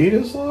the gate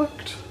is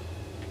locked?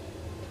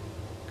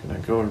 Can I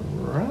go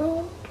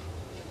around?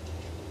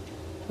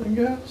 I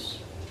guess?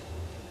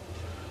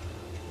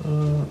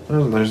 Oh,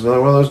 there's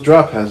another one of those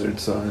drop hazard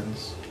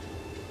signs.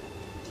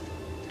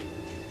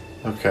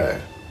 Okay.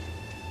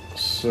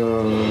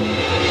 So...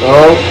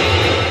 Oh!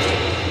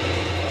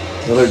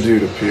 Another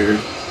dude appeared.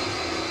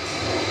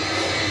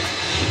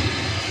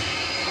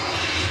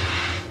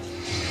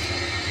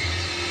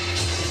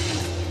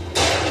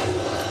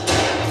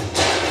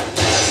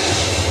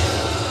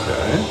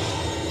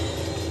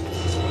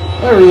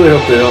 I really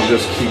hope they don't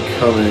just keep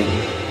coming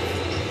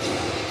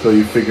until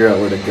you figure out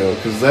where to go,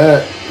 because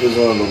that is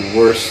one of the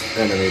worst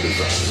enemy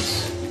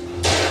designs.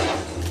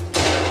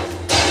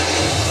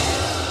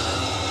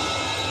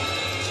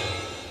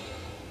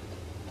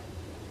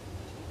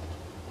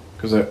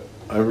 Because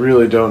I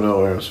really don't know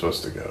where I'm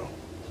supposed to go.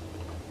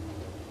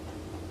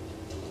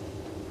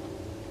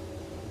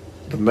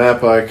 The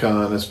map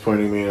icon is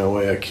pointing me in a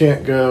way I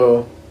can't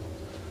go.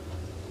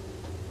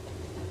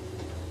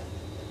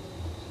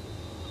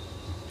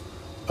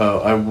 Oh,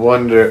 I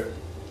wonder...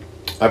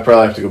 I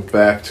probably have to go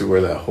back to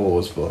where that hole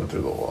was blown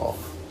through the wall.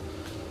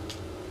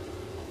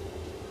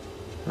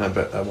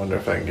 I wonder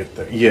if I can get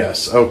there.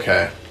 Yes,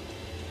 okay.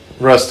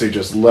 Rusty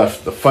just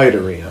left the fight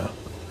arena.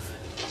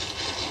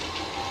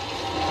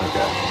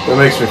 Okay, that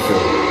makes me feel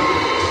good.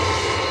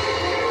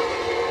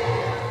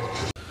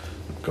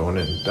 I'm going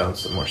in and down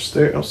some more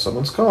stairs. Oh,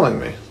 someone's calling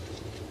me.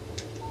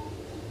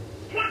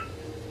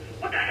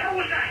 What the hell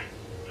was that?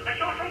 I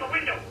saw it from the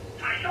window.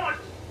 I saw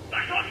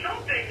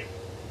something.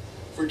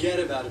 Forget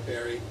about it,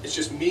 Barry. It's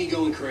just me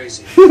going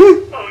crazy.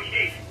 Oh,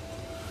 jeez.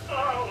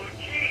 Oh,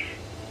 jeez.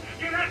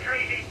 You're not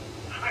crazy.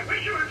 I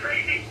wish you were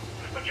crazy,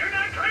 but you're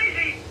not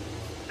crazy.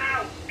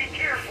 Ow, be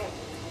careful.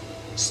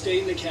 Stay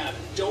in the cabin.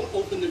 Don't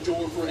open the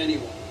door for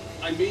anyone.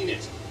 I mean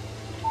it.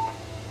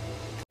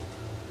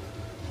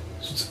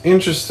 So it's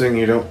interesting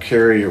you don't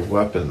carry your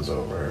weapons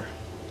over.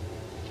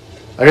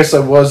 I guess I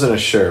was in a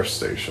sheriff's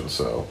station,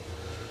 so...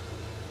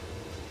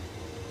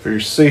 For your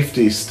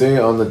safety, stay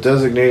on the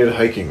designated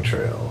hiking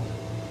trail.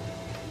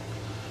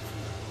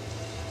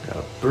 Got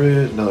a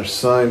bridge. Another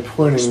sign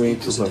pointing me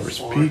to Speakers at the Lover's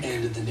far Peak.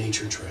 end of the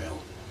nature trail.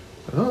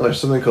 Oh,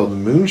 there's something called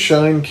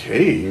Moonshine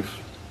Cave.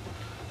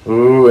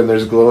 Ooh, and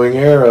there's glowing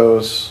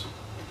arrows.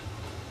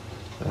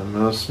 That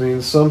must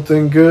mean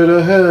something good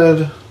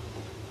ahead.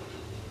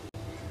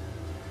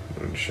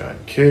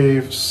 Moonshine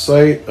Cave,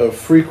 site of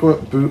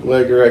frequent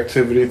bootlegger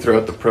activity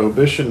throughout the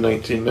Prohibition,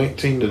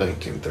 1919 to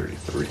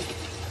 1933.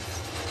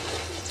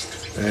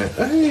 And,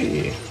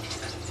 hey!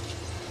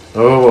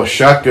 Oh, a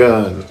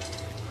shotgun.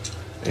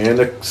 And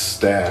a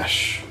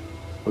stash.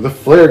 With a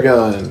flare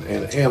gun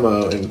and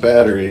ammo and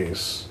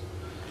batteries.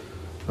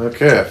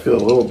 Okay, I feel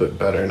a little bit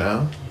better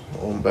now. A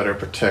little better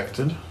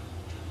protected.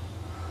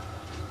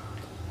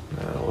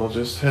 Now we'll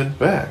just head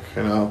back,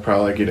 and I'll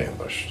probably get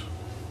ambushed.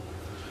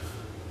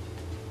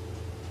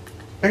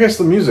 I guess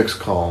the music's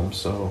calm,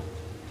 so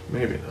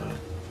maybe not.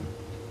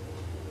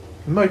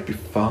 It might be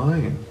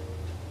fine.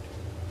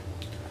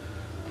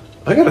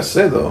 I gotta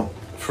say though,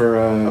 for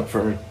a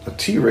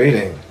T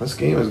rating, this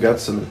game has got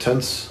some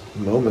intense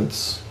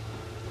moments.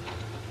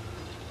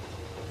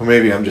 Or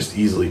maybe I'm just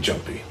easily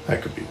jumpy.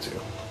 That could be too.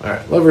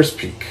 Alright, Lover's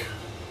Peak.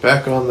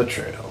 Back on the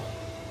trail.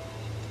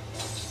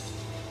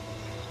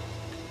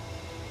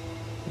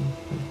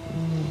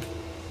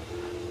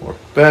 More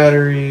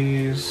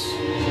batteries.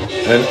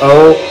 And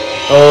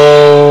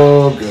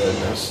oh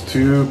goodness,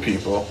 2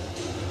 people.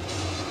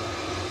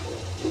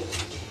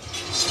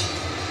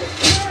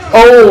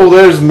 Oh,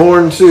 there's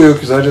more than 2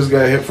 because I just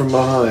got hit from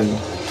behind.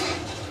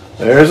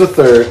 There's a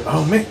 3rd.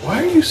 Oh man,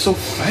 why are you so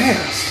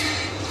fast?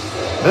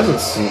 Doesn't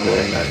seem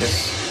very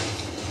nice.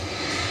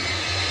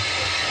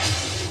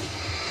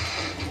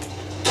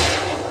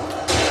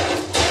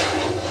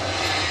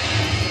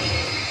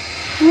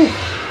 Whew.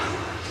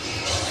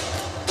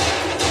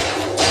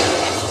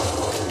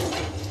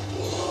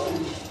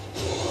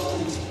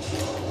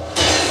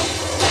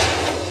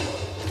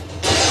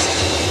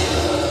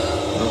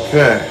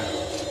 Okay.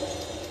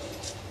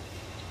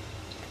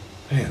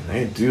 Man,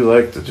 they do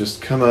like to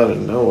just come out of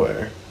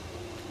nowhere.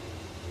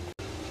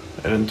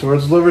 Heading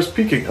towards Lover's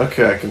Peak.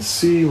 Okay, I can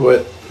see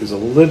what is a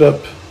lit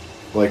up,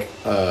 like,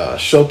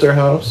 shelter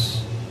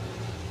house.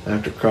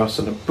 After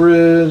crossing a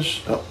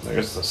bridge. Oh,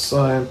 there's the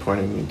sign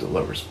pointing me to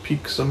Lover's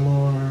Peak some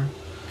more.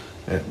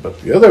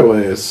 But the other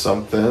way is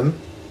something.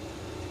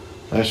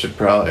 I should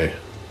probably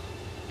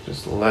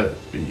just let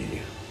it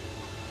be.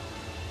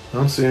 I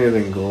don't see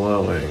anything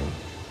glowing.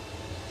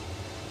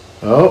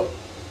 Oh,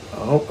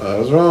 I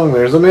was wrong.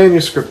 There's a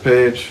manuscript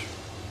page.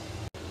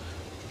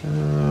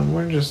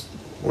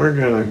 We're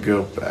gonna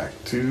go back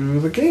to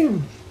the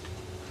game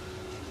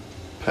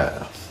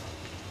path.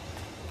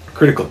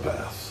 Critical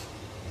path.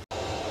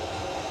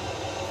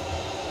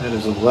 That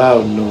is a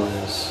loud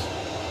noise.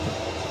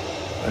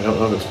 I don't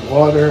know if it's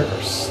water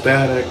or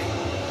static.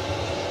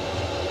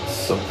 It's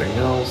something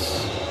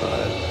else,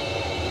 but...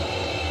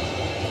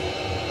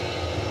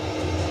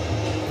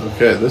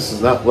 Okay, this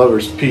is not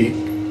Lover's Peak,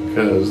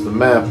 because the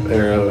map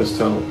arrow is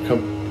telling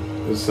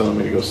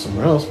me to go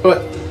somewhere else,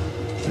 but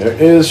there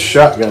is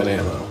shotgun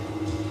ammo.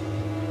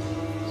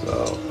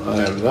 So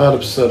I am not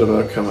upset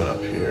about coming up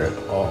here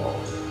at all.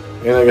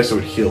 And I guess it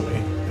would heal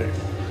me. There.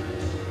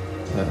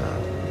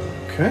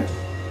 Okay.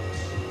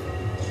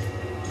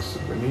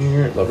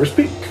 Souvenir, Lover's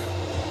Peak.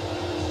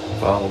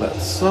 Follow that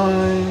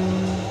sign.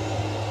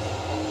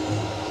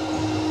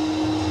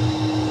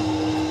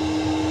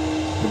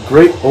 The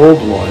Great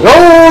Old One.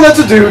 Oh, that's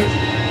a dude!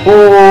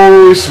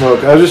 Holy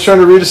smoke. I was just trying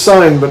to read a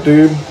sign, but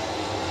dude.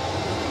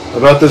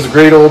 About this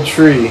great old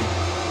tree.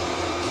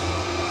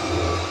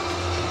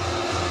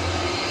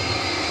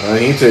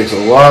 He takes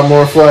a lot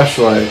more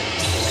flashlight.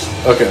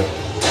 Okay.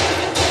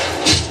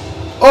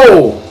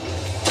 Oh!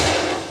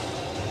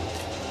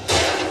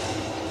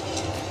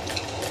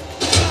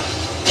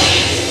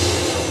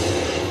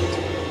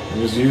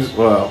 Just use...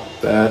 Wow.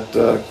 That...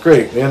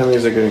 great. The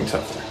enemies are getting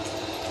tougher.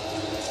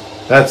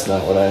 That's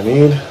not what I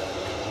need.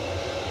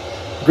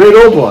 Great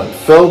Old One.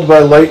 Felled by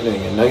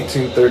lightning in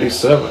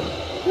 1937.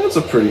 That's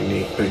a pretty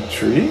neat big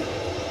tree.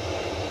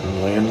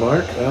 And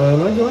landmark.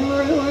 Am I going the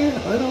right way?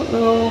 I don't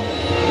know.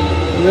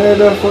 They're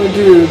definitely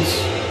dudes.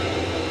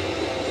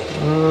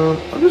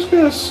 I'm just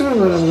gonna assume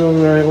that I'm going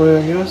the right way,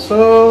 I guess.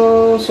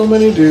 Oh, so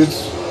many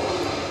dudes.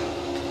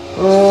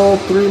 Oh,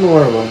 3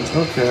 more of them.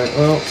 Okay,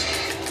 well.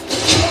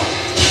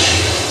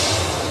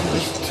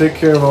 Just take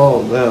care of all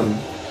of them.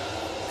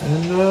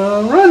 And,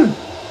 run!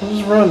 Let's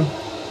just run.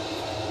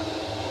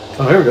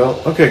 Oh, here we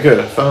go. Okay, good.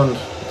 I found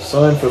a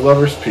sign for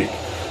Lover's Peak.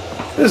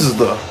 This is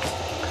the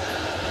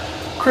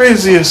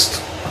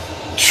craziest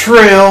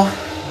trail.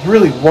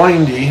 Really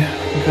windy.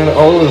 I'm kind of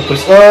all over the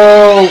place.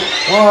 Oh!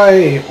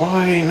 Why?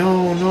 Why?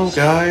 No, no,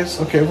 guys.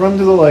 Okay, run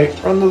to the light.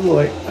 Run to the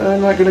light. I'm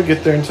not gonna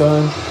get there in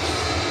time.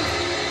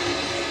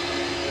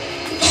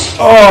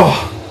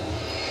 Oh!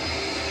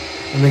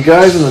 And the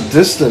guys in the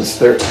distance,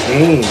 their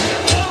aim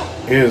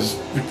is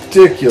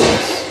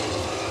ridiculous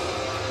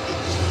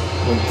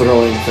when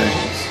throwing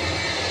things.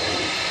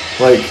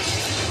 Like,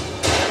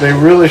 they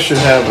really should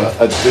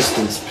have a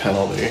distance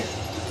penalty.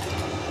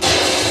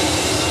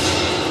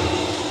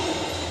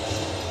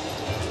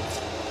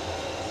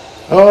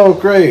 Oh,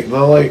 great! The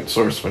light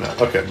source went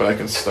out. Okay, but I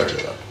can start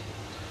it up.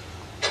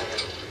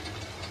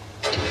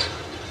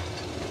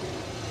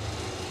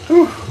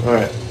 Whew.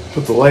 Alright,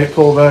 put the light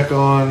pole back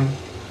on.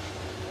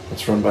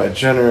 It's run by a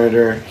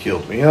generator.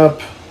 Healed me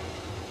up.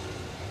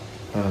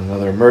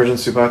 Another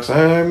emergency box.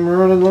 I'm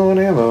running low on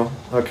ammo.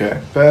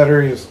 Okay,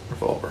 batteries,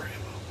 revolver ammo.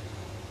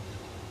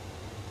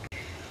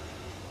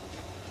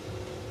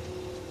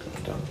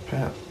 Going down the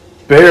path.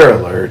 Bear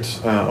alert!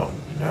 Oh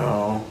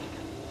no.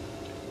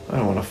 I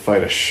don't want to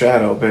fight a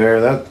shadow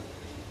bear.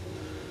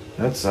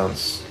 That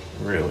sounds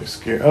really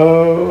scary.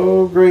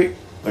 Oh, great.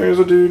 There's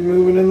a dude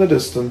moving in the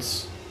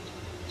distance.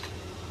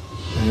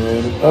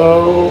 And,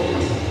 oh.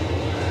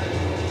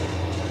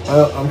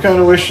 Well, I'm kind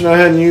of wishing I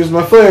hadn't used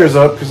my flares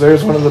up, because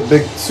there's one of the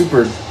big,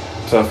 super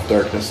tough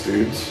darkness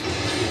dudes.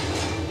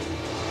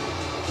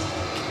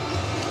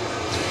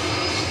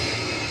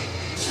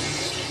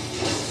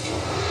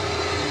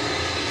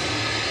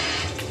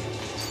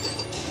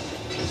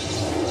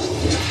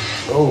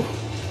 Oh.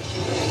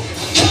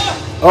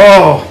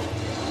 Oh!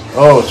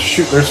 Oh,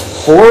 shoot, there's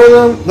 4 of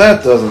them?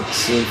 That doesn't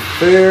seem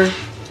fair.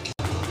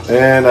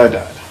 And I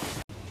died.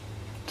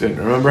 Didn't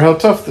remember how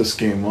tough this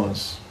game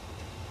was.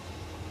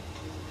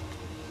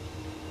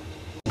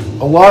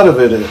 A lot of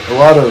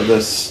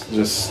this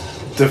just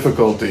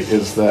difficulty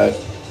is that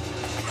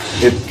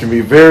it can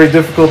be very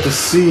difficult to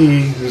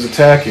see who's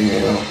attacking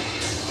you,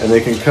 and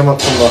they can come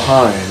up from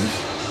behind,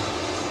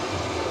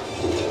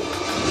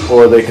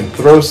 or they can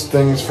throw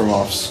things from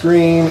off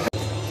screen.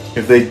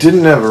 If they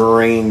didn't have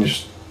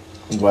ranged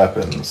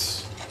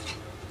weapons,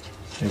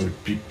 it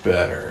would be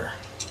better.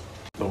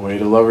 The way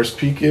to Lover's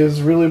Peak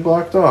is really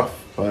blocked off,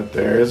 but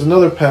there is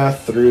another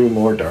path through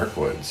more dark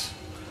woods.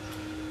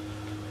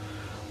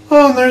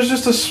 Oh, and there's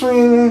just a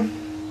swinging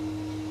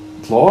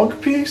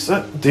log piece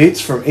that dates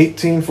from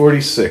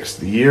 1846,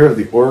 the year of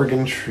the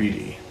Oregon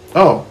Treaty.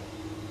 Oh,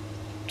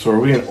 so are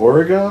we in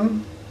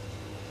Oregon?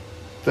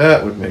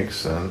 That would make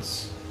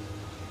sense.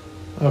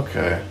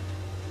 Okay.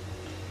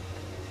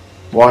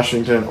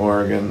 Washington,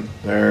 Oregon.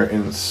 They're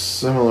in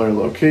similar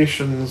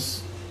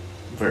locations.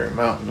 Very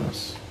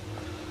mountainous.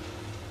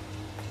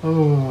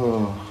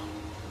 Oh.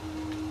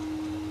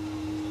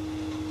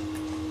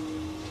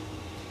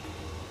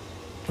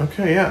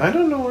 Okay, yeah, I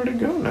don't know where to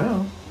go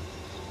now.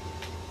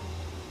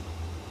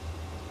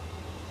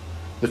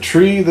 The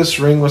tree this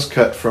ring was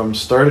cut from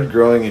started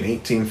growing in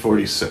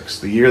 1846,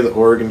 the year the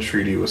Oregon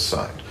Treaty was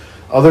signed.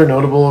 Other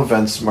notable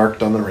events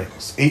marked on the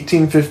rings.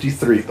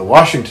 1853, the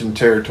Washington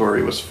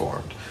Territory was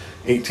formed.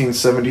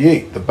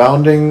 1878, the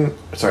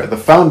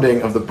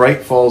founding of the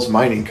Bright Falls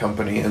Mining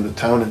Company and the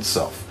town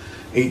itself.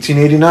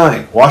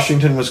 1889,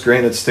 Washington was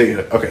granted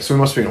statehood. Okay, so we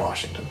must be in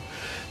Washington.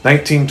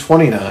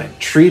 1929,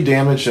 tree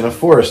damage in a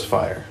forest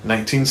fire.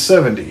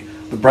 1970,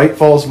 the Bright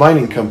Falls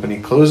Mining Company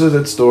closes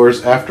its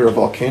doors after a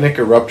volcanic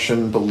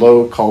eruption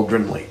below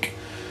Cauldron Lake.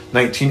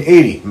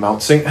 1980,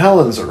 Mount St.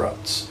 Helens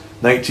erupts.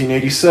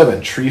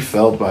 1987, tree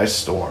felled by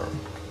storm.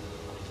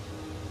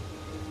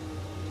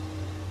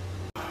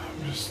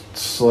 I'm just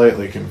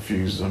slightly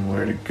confused on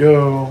where to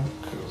go,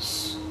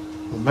 because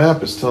the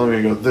map is telling me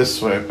to go this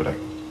way, but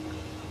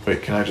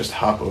wait, can I just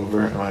hop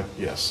over?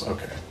 Yes,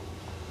 okay.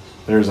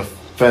 There's a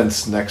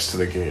fence next to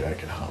the gate I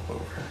can hop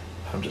over.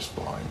 I'm just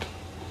blind.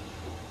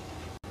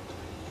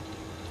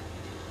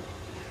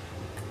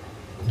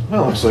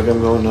 Well, looks like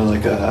I'm going to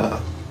like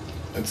a...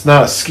 It's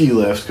not a ski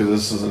lift because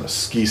this isn't a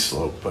ski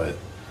slope, but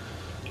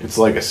it's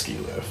like a ski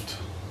lift.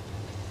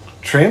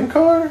 Tram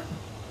car?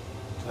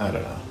 I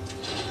don't know.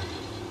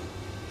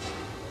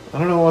 I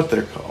don't know what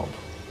they're called.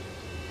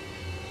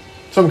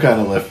 Some kind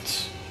of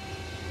lifts.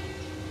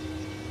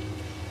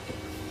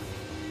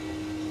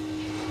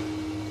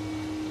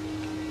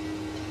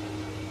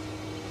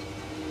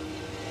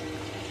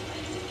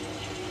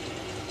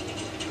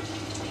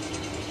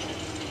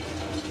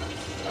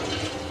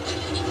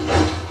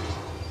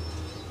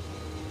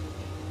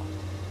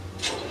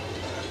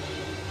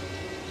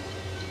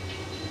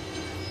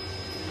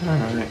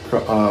 Alright,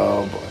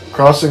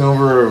 crossing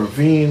over a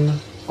ravine,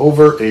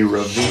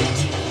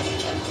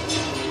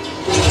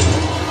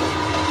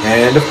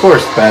 and of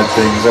course bad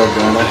things are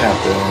gonna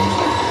happen.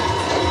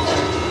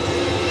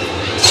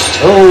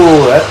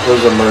 Oh, that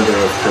was a murder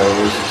of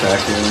crows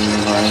attacking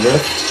my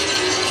lift.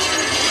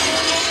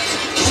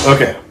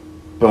 Okay,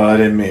 but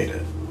it made it.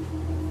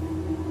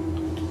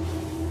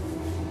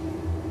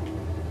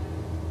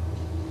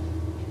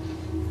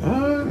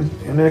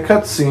 In a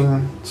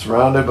cutscene,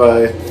 surrounded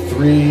by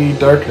 3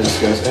 darkness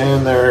guys,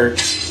 and they're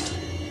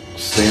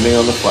standing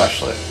on the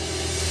flashlight.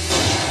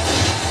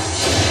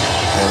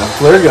 And a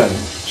flare gun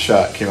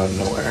shot came out of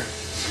nowhere.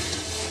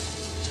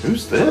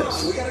 Who's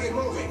this? We gotta get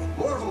moving.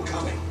 More of them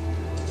coming.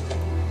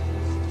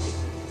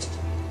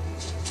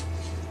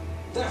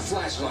 That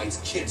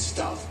flashlight's kid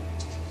stuff.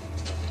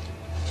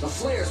 The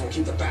flares will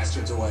keep the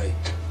bastards away.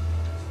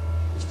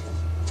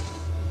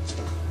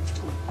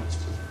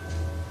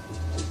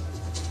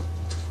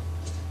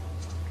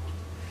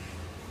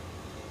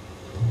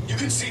 You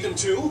can see them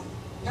too?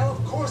 Hell,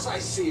 of course I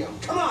see them.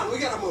 Come on, we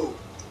gotta move.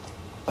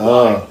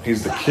 Oh,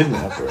 he's the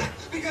kidnapper.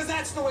 Because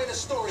that's the way the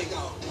story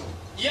goes.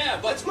 Yeah,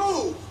 but Let's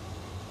move!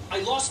 I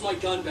lost my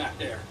gun back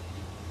there.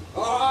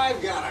 Oh,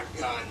 I've got a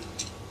gun.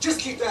 Just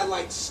keep that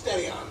light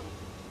steady on him.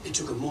 It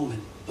took a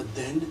moment, but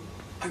then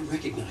I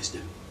recognized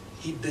him.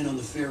 He'd been on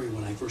the ferry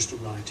when I first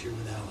arrived here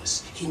with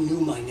Alice. He knew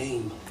my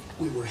name.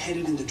 We were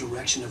headed in the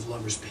direction of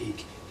Lover's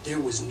Peak. There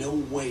was no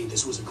way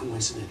this was a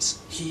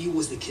coincidence. He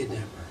was the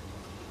kidnapper.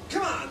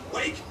 Come on,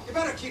 Wake. You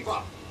better keep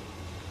up.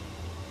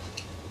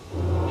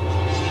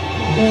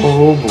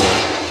 Oh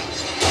boy.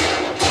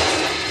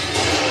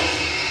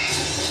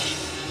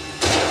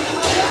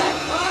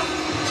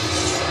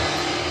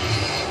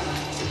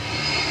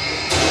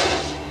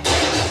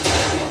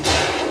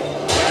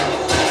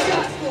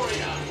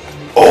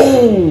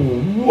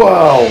 Oh,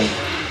 wow.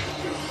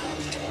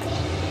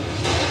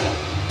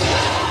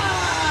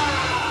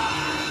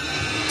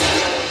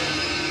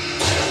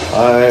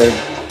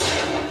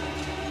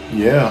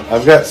 Yeah,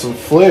 I've got some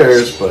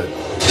flares, but...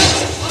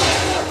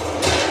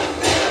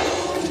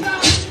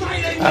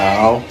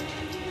 Ow.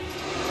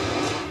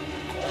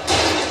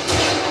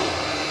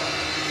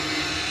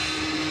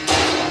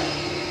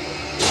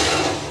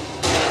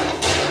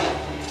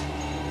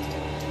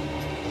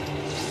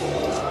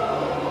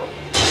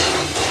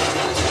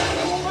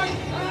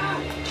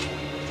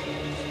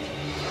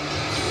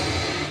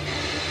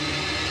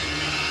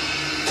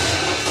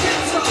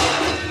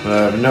 I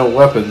have no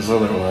weapons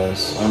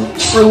otherwise. I'm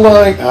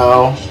relying,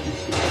 on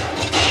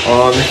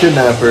the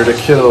kidnapper to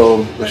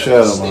kill the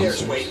shadow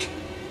monsters.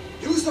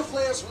 Use the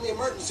flares from the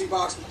emergency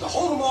box to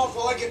hold them off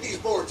while I get these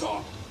boards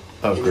off.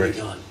 Oh, Give me great.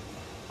 the gun.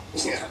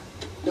 Yeah,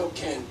 no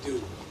can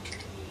do.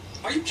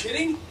 Are you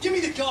kidding? Give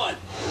me the gun.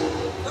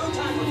 No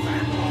time for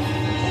fat talk.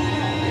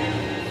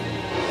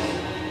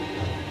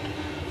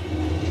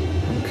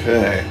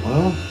 Okay,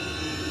 well...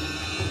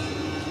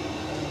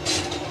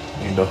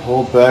 Need to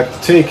hold back the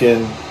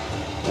Taken.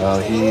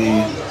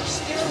 He...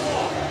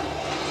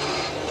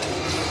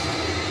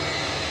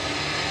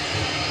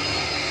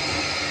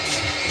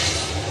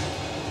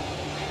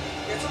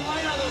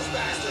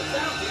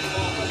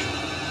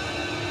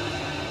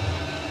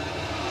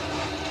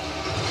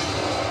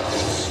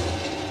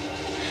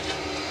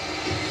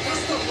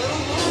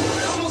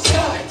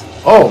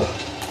 Oh!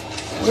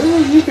 Where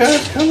are you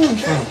guys coming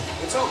from?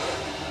 It's over.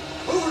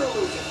 Move it or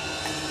lose it.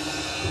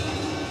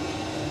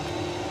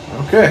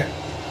 Okay.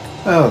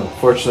 Oh,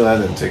 fortunately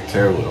that didn't take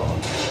terribly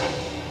long.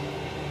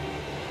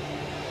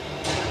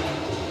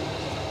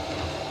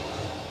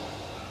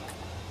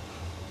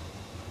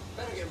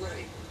 Better get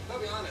ready. They'll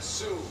be on us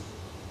soon.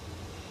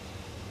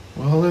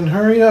 Well then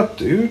hurry up,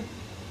 dude.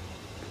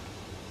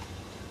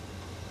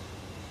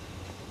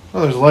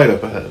 Oh, there's light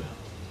up ahead.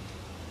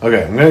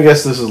 Okay, I'm gonna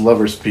guess this is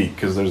Lover's Peak,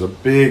 because there's a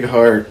big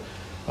heart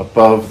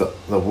above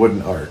the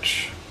wooden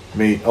arch.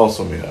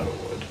 Also made out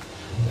of wood.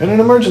 And an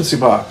emergency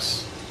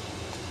box.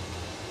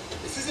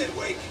 This is it,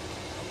 Wake.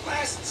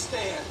 Last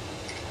stand.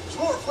 There's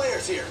more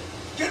players here.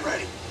 Get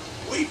ready.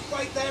 We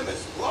fight them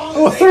as long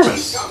Oh, a as they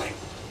thermos. keep coming.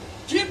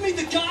 Give me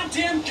the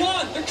goddamn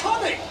gun. They're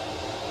coming.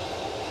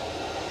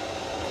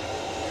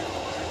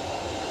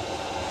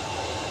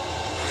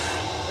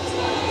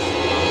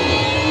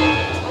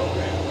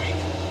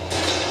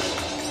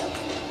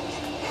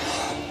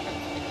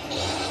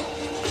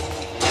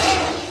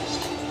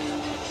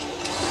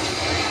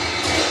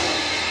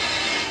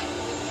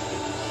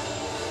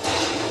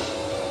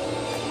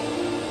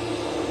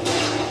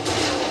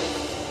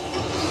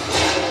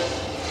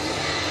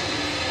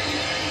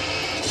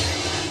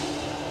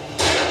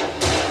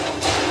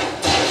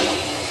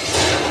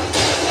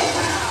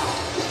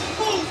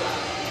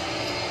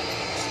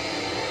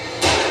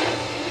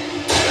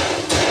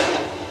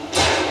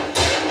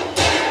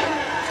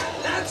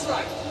 That's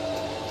right.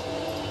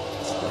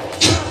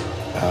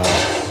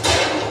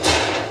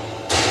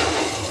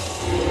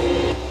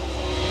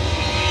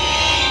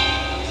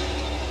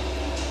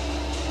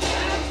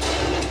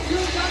 You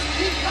just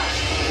keep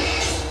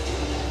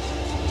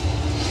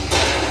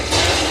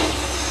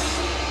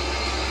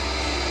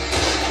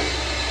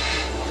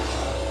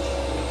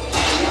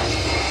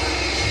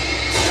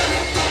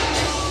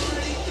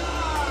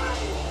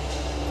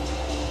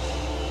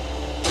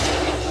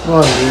Come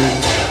on,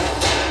 dude.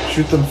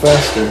 Shoot them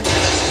faster.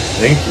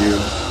 Thank you.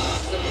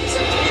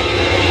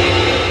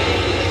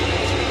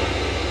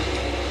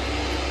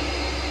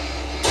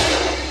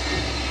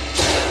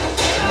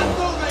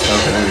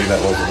 Okay, maybe that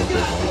wasn't a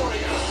big one.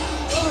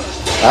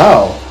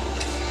 Ow!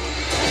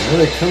 Where are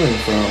they coming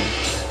from?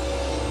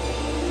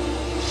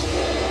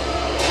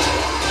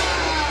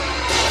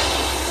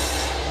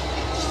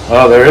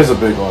 Oh, there is a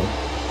big one.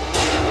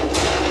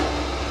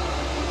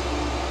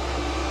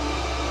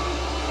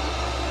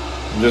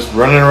 I'm just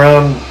running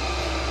around,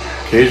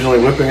 occasionally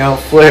whipping out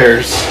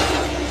flares,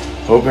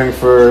 hoping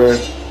for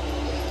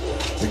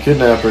the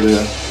kidnapper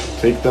to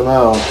take them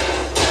out.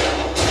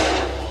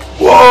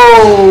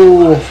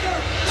 Whoa!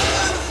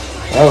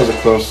 That was a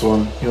close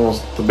one.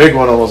 The big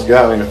one almost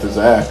got me with his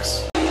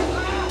axe.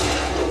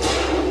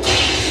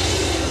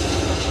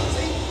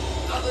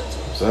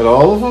 Is that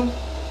all of them?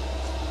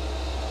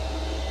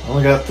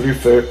 Only got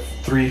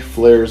three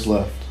flares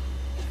left.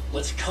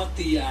 Let's cut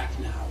the act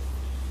now.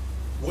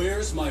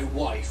 Where's my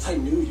wife? I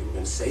knew you were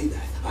going to say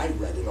that. I'd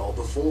read it all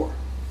before.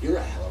 You're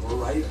a hell of a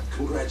writer.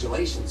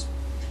 Congratulations.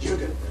 You're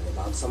going to bring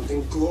about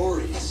something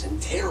glorious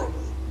and terrible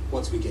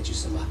once we get you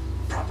some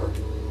proper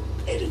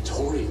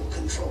editorial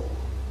control.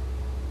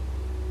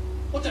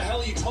 What the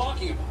hell are you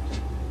talking about?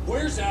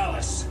 Where's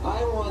Alice?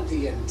 I want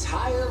the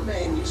entire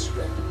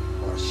manuscript,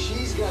 or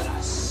she's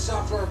gonna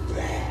suffer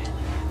bad.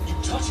 You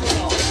touch her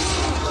Alice.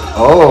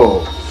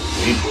 Oh,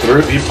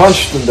 he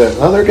punched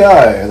another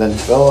guy and then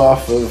fell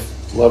off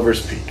of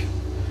Lover's Peak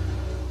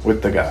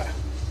with the guy.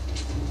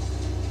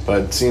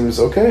 But it seems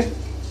okay.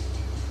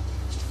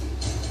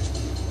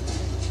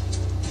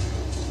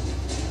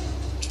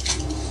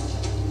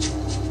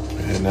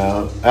 And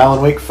now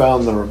Alan Wake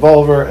found the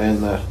revolver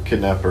and the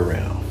kidnapper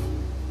ran off.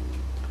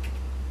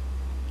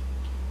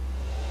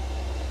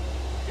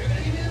 You're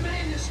gonna give me the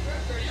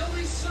manuscript or you'll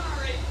be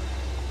sorry.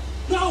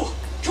 No!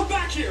 Come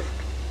back here!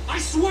 I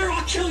swear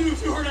I'll kill you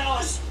if you hurt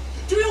Alice!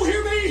 Do you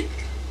hear me?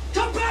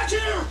 Come back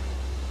here!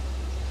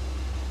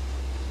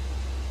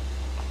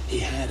 He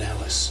had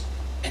Alice,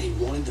 and he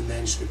wanted the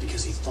manuscript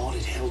because he thought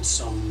it held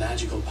some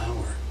magical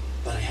power.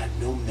 But I had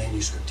no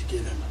manuscript to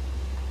give him.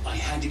 I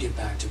had to get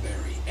back to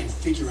Barry and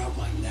figure out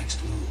my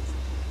next move.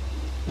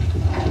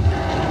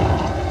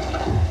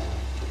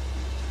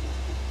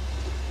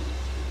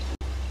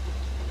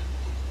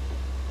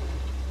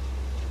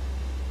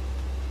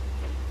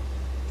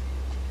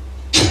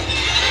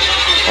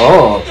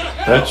 Oh,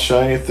 that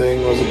shiny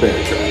thing was a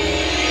bear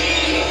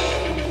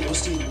trap.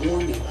 Rusty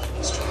warned me about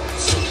these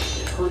traps.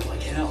 It hurt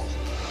like hell.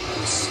 I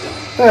was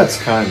stuck. That's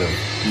kind of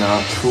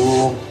not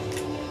cool.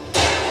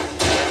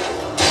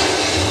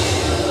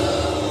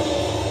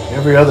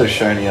 Every other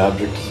shiny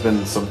object has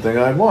been something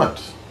I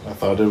want. I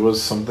thought it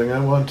was something I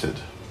wanted.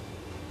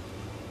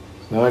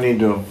 Now I need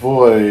to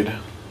avoid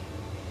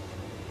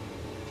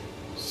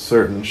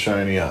certain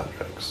shiny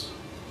objects.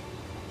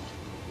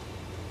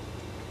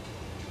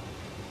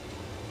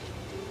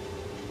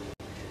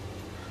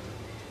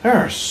 There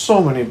are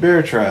so many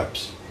bear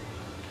traps.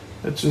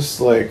 It's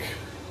just like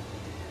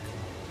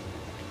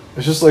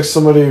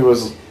somebody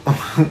was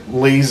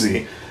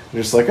lazy.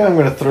 They're just like, I'm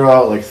going to throw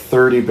out like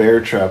 30 bear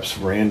traps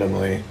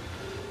randomly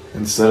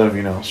instead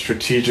of,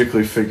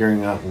 strategically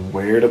figuring out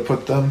where to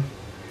put them.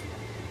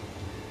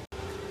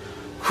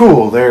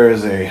 Cool, there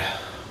is a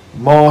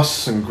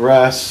moss and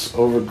grass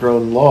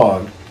overgrown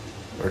log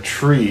or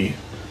tree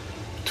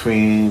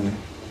between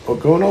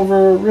going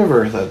over a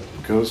river that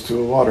goes to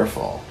a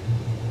waterfall.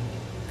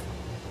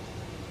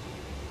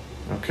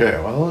 Okay,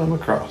 well, I'm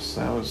across.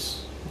 That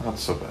was not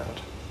so bad.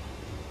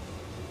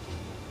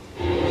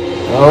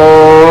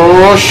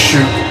 Oh,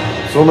 shoot.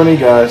 So many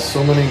guys,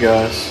 so many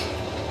guys.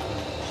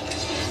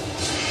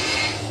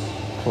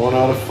 Pulling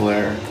out a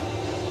flare.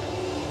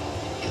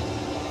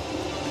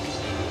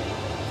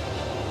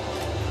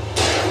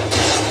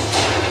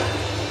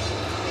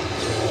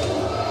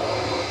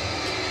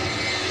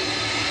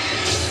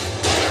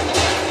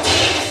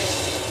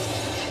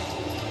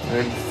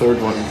 Where'd the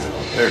third one go?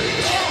 There it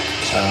is.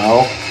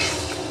 Ow.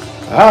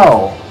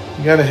 Ow!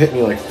 You gotta hit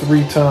me like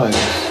 3 times.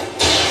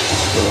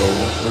 So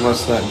we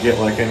must not get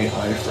like any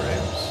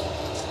iframes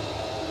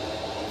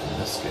in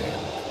this game.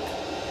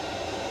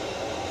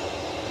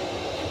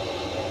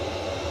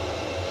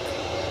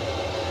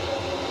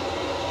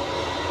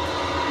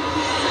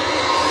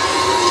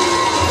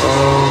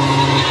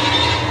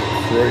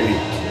 Great.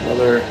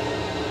 Another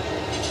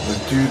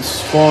dude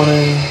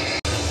spawning.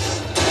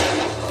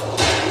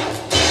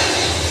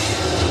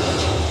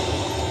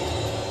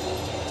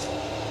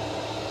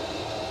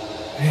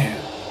 Man.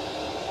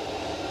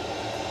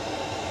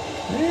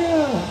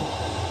 Yeah.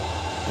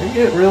 They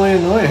get really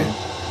annoying.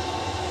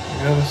 I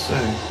gotta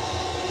say.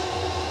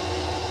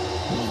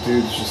 These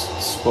dudes just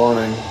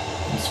spawning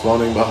and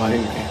spawning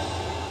behind me.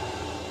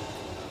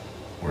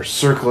 Or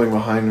circling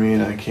behind me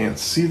and I can't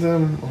see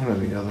them. One or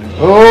the other.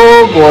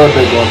 Oh boy, a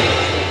big one.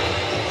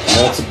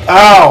 That's a...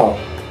 Ow!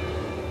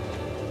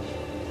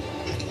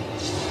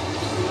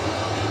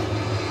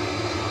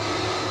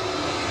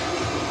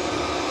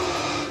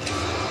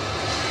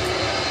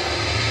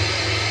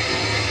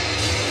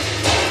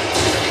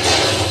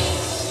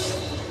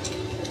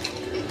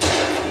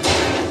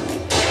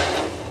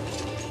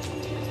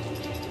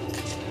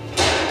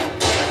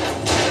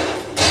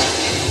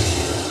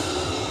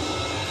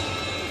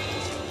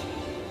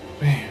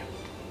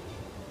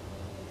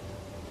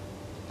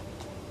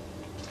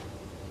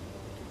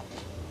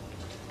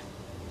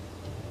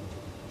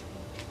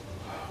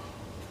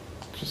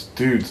 Just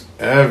dudes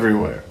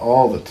everywhere,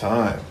 all the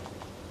time.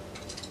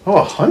 Oh,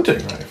 a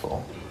hunting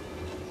rifle.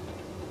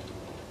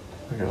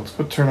 Okay, let's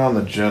go turn on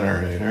the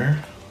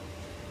generator.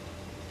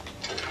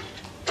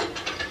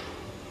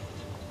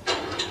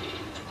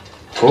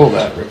 Pull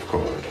that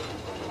ripcord.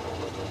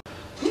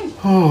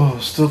 Oh,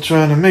 still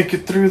trying to make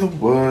it through the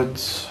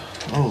woods.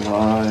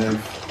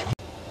 Alive.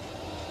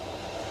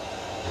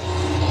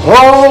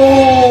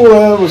 Oh,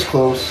 that was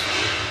close.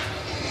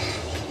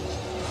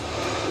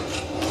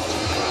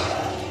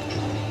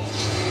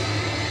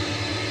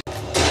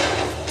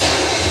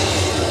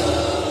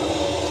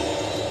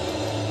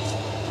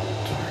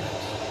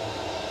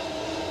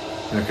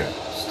 Okay,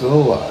 still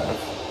alive.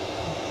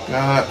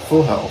 Got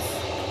full health.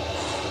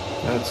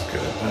 That's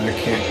good. I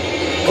can't...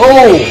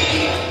 Oh!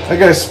 That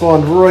guy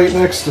spawned right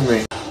next to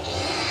me.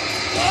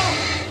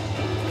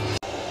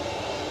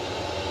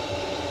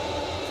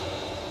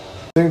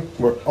 I think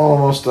we're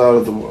almost out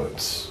of the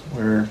woods.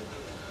 We're...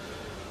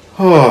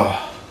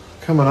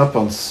 coming up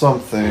on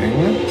something.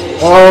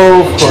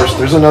 Oh, of course,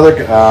 there's another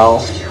guy. Ow.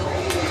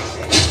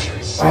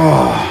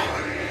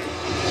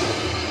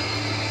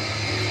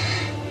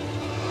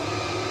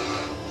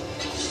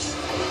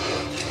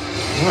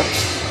 What?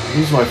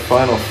 Use my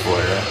final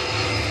flare.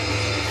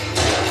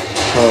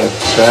 Probably a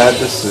bad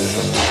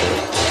decision.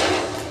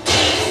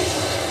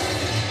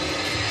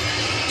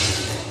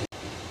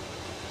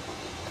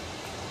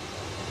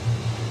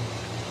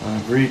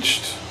 I've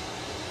reached,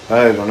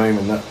 I don't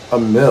even know, a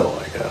mill,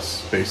 I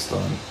guess, based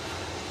on,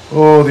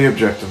 the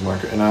objective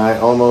marker. And I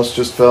almost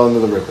just fell into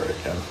the river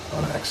again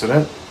on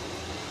accident.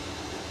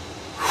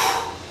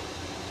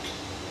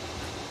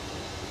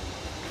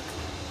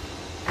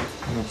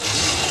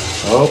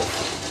 Oh,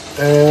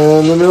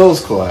 and the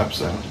mill's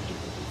collapsing.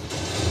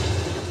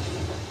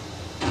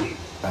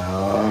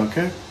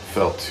 Okay,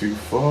 fell too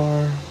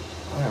far.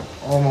 I am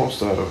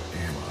almost out of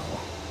ammo.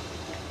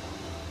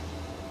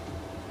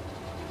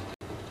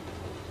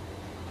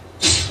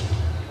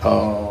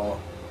 Oh,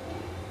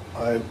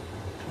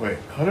 wait,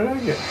 how did I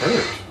get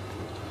hurt?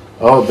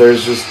 Oh,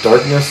 there's just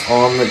darkness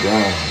on the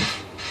ground.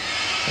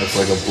 That's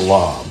like a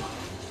blob.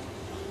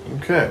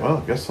 Okay, well,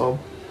 I guess I'll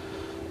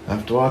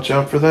have to watch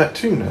out for that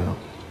too now.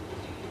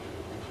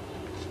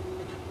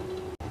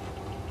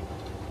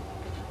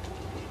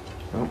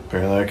 Oh,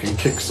 apparently I can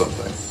kick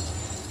something.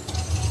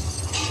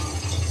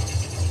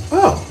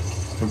 Oh,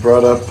 it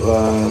brought up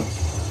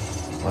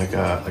like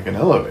an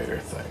elevator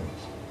thing.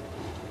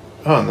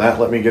 Oh, and that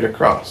let me get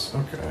across.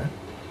 Okay,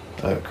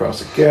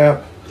 across a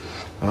gap.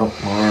 Oh,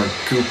 more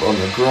goop on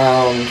the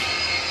ground.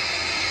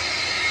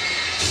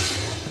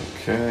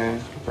 Okay,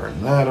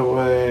 burn that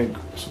away.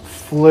 Some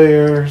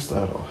flares,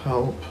 that'll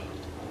help.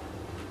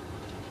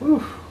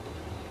 Whew.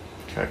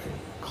 Okay, I can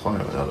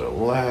climb another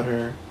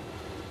ladder.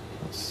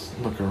 Let's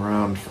look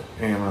around for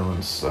ammo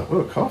and stuff. Oh,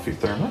 a coffee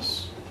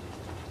thermos.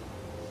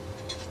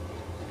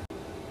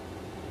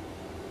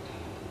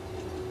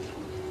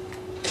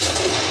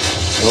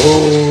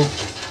 Oh,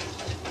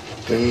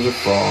 things are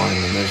falling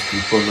and there's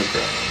goop on the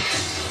ground.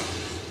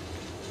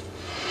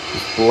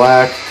 This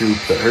black goop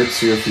that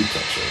hurts you if you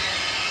touch it.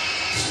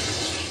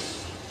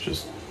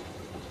 Just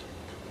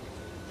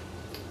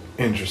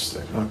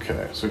interesting.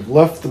 Okay, so we've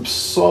left the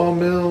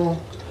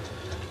sawmill.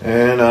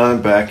 And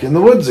I'm back in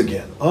the woods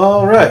again.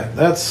 Alright,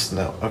 that's...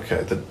 no,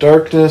 okay, the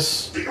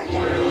darkness...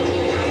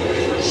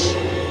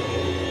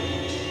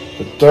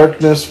 The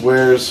darkness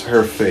wears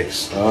her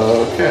face.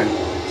 Okay.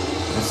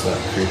 That's not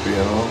creepy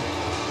at all.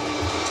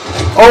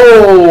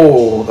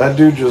 Oh! That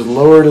dude just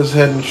lowered his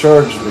head and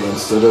charged me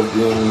instead of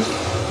being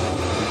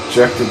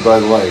ejected by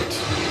light.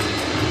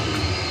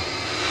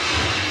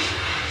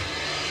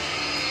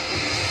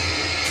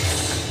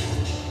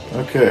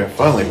 Okay, I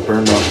finally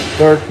burned off the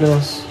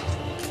darkness.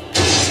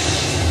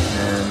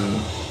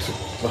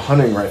 A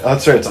hunting rifle.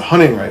 That's right, it's a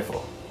hunting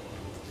rifle.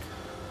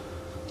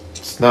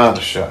 It's not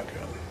a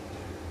shotgun.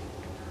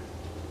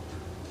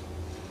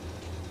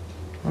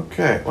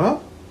 Okay,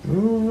 well,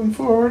 moving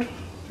forward,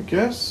 I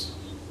guess.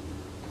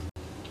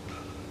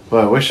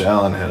 But I wish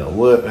Alan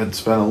had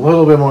spent a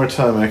little bit more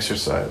time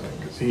exercising,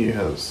 because he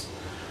has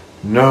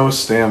no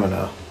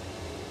stamina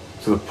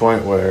to the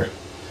point where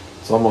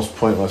it's almost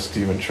pointless to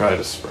even try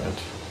to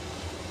sprint.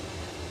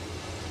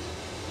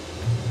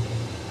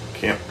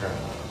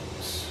 Campgrounds.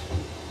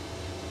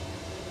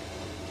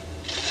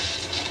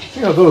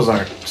 You know, those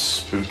aren't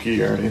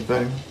spooky or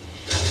anything.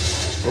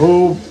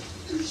 Oh.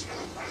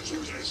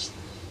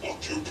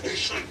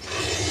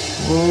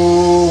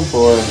 Oh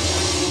boy.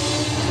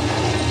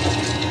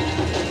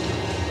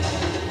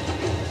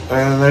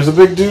 And there's a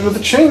big dude with a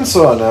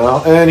chainsaw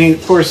now, and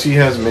of course he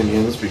has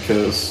minions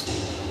because,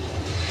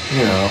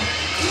 you know,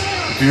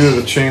 a dude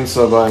with a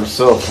chainsaw by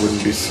himself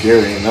wouldn't be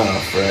scary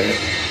enough, right?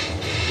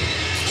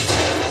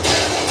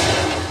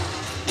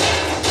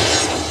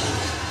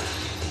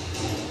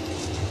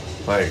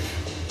 Like,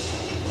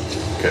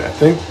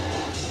 okay,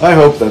 I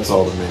hope that's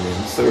all the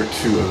minions. There were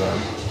 2 of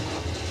them.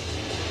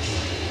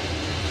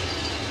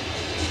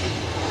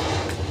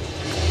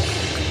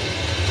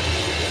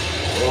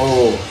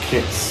 Oh,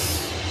 can't.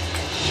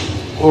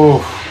 Oh,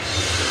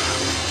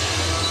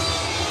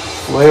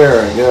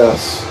 flare, I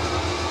guess.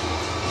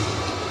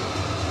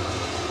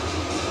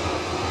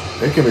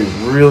 It can be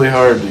really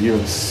hard to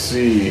even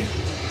see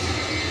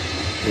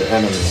your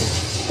enemy.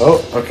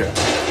 Oh, okay.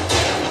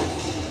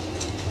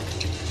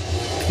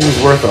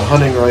 He's worth a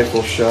hunting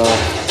rifle shot.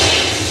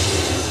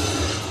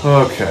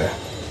 Okay.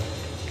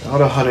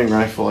 Out of hunting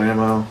rifle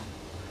ammo.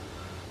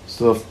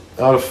 Still have,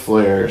 out of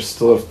flares.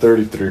 Still have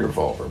 33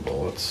 revolver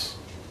bullets.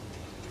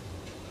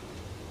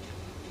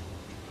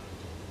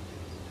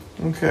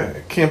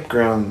 Okay.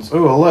 Campgrounds.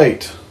 Oh, a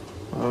light.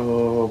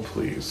 Oh,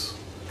 please.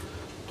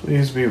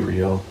 Please be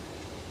real.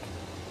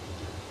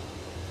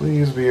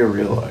 Please be a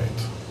real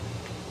light.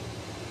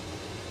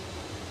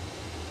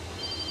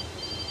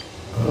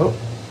 Oh.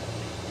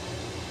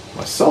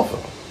 My cell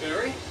phone.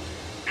 Barry?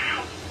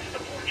 Ow! The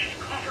porch is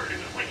covered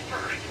with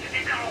fur.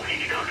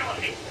 Go.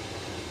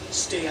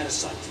 Stay out of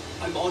sight.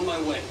 I'm on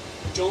my way.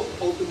 Don't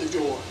open the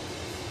door.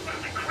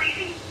 Are we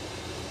crazy?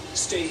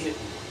 Stay hidden.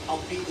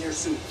 I'll be there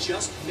soon.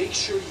 Just make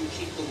sure you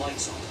keep the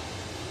lights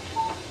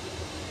on.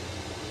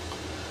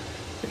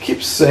 I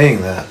keep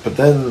saying that, but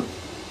then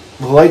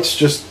the lights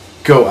just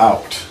go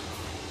out.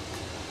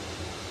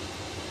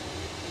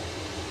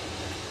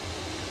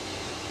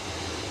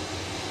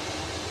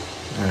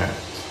 Alright.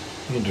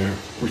 Need to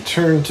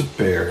return to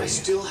Barry. I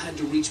still had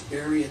to reach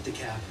Barry at the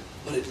cabin,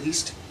 but at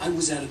least I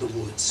was out of the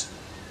woods.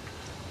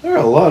 There are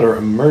a lot of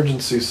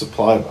emergency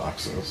supply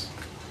boxes.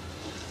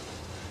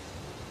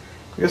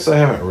 I guess I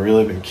haven't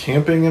really been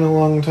camping in a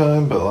long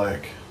time, but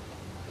like,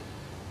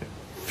 it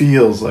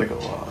feels like a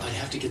lot. I'd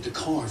have to get the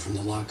car from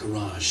the locked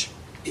garage.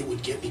 It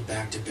would get me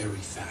back to Barry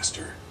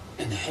faster,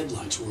 and the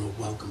headlights were a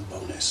welcome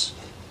bonus.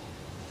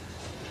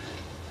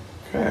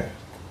 Okay.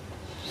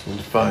 Just need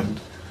to find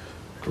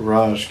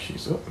garage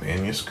keys. Oh,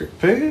 manuscript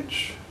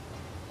page.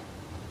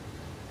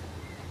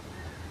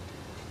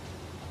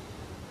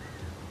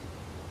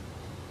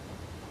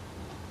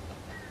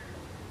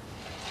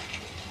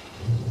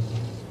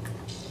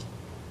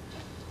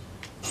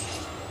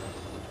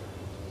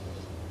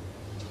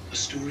 A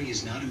story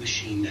is not a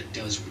machine that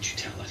does what you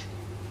tell it.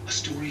 A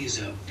story is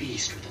a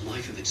beast with a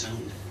life of its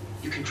own.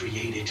 You can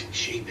create it,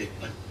 shape it,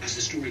 but as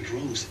the story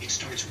grows, it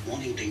starts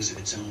wanting things of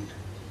its own.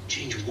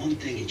 Change one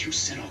thing and you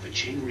set off a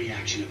chain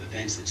reaction of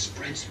events that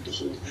spreads through the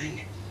whole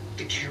thing.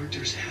 The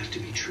characters have to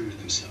be true to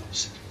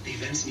themselves. The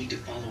events need to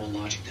follow a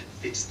logic that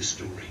fits the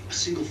story. A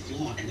single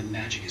flaw and the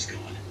magic is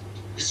gone.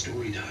 The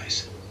story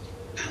dies.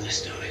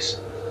 Alice dies.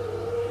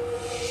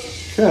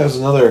 Okay, there's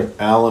another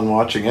Alan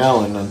watching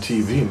Alan on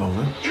TV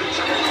moment.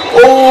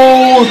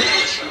 Oh!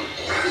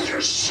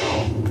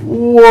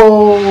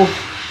 Whoa!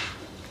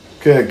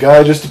 Okay, a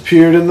guy just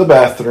appeared in the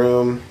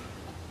bathroom.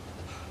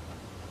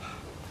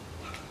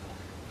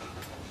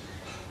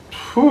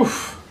 Whew.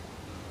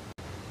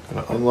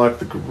 Gonna unlock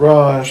the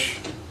garage.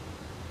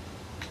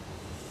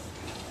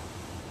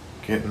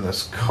 Get in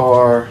this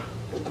car.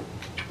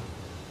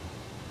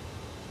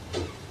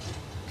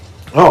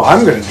 Oh,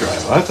 I'm gonna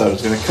drive. I thought it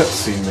was gonna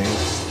cutscene me.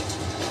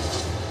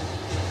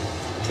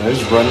 Can I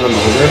just run them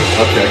over?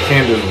 Okay, I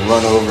can just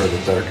run over the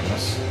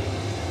darkness.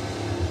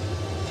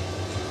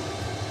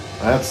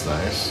 That's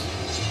nice.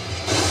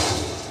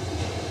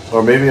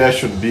 Or maybe I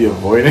should be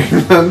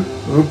avoiding them.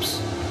 Oops.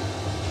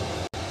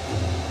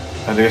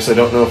 I guess I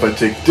don't know if I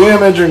take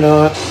damage or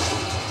not.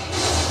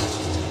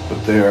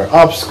 But there are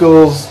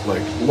obstacles,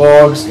 like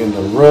logs in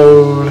the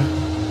road.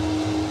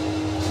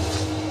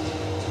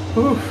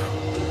 Whew.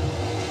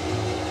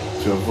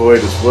 To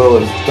avoid as well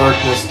as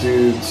darkness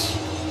dudes.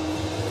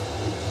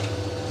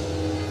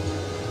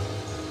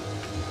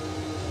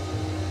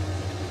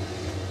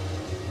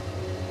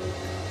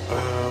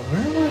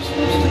 Where am I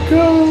supposed to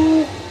go?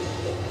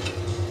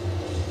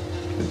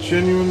 I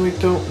genuinely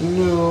don't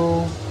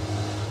know.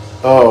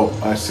 Oh,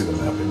 I see the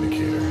map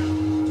indicator.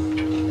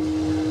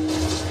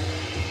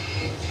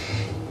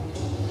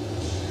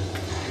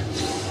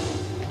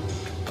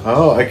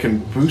 Oh, I can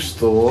boost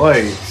the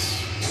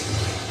lights.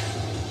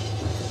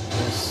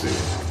 Let's see.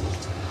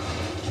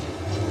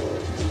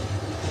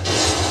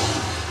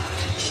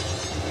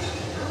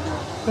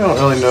 I don't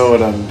really know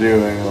what I'm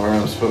doing or where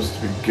I'm supposed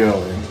to be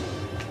going.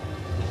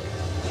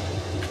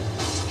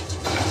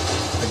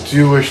 I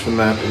do wish the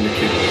map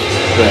indicator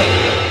was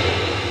better.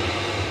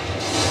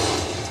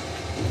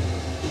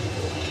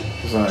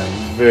 Because I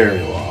am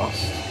very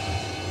lost.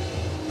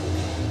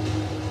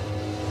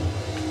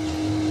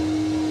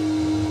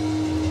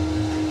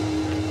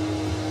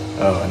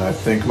 Oh, and I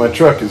think my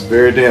truck is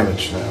very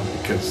damaged now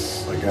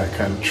because I got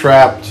kind of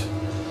trapped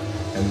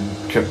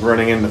and kept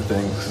running into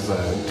things because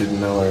I didn't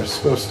know where I was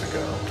supposed to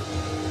go.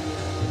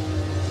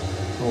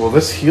 Will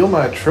this heal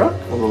my truck?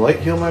 Will the light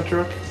heal my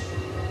truck?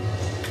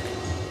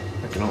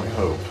 I can only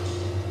hope.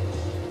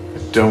 I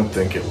don't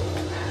think it will.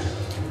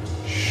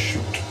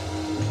 Shoot.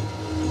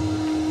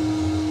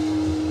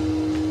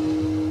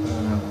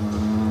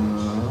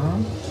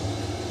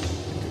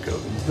 Go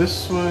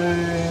this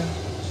way.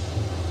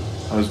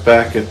 I was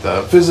back at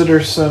the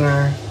visitor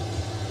center.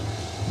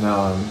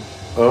 Now I'm...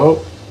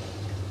 Oh.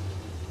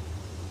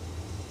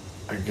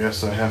 I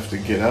guess I have to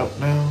get out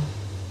now.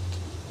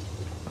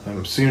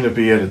 I seem to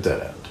be at a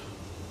dead end.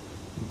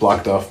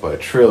 Blocked off by a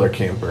trailer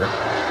camper.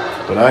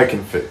 But I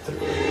can fit through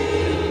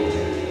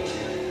it.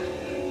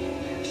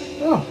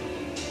 Oh.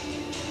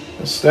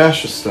 A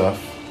stash of stuff.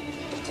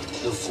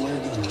 The flare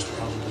gun was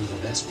probably the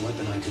best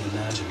weapon I could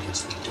imagine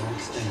against the dark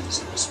things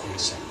in the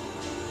space.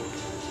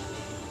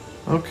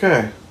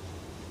 Okay.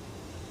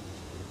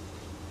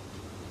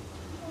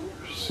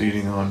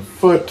 Proceeding on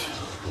foot.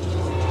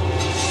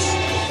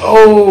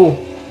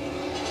 Oh!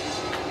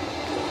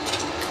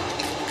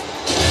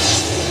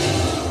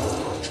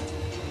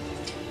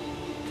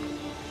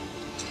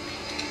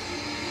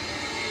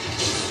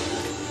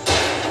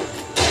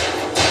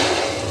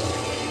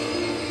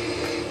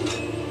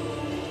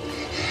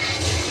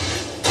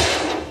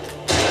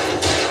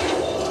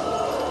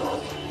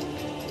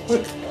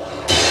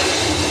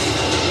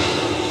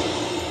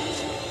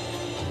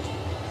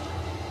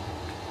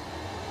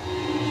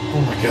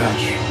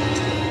 gosh.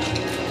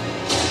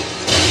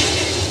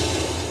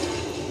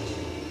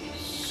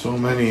 So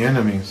many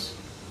enemies.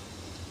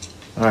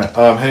 Alright,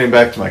 I'm heading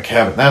back to my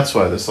cabin. That's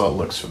why this all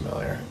looks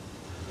familiar.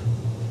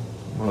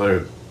 Well,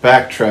 they're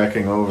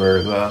backtracking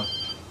over the...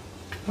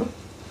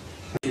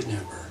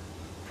 Kidnapper.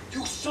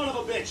 You son of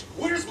a bitch!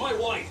 Where's my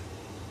wife?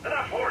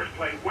 Enough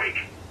horseplay, Wake.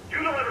 You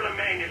deliver the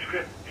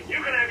manuscript, and you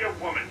can have your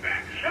woman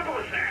back. Simple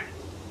as that.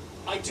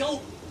 I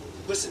don't...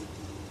 Listen.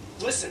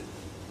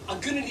 I'm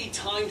gonna need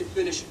time to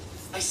finish it.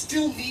 I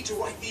still need to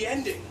write the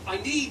ending. I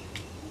need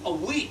a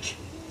week.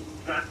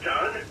 Not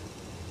done?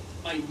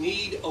 I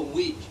need a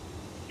week.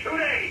 2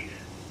 days.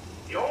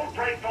 The old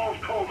Bright Falls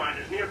coal mine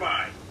is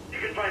nearby. You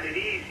can find it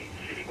easy,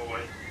 city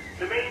boy.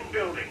 The main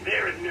building,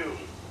 there at noon.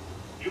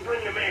 You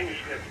bring the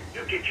manuscript,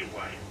 you get your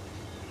wife.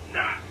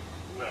 Not,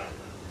 well,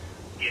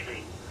 get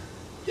me?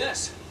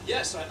 Yes,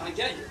 I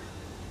get you.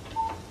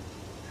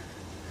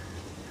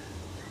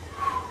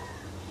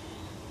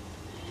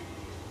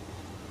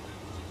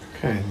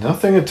 Okay,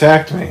 nothing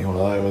attacked me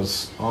while I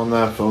was on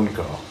that phone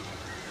call.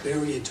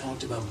 Barry had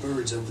talked about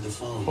birds over the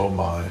phone. Oh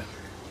my.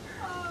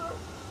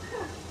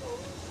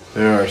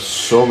 There are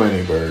so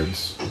many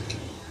birds.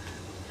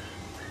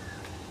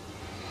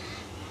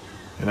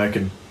 And I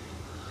can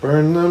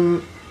burn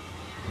them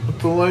with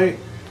the light,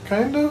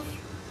 kind of?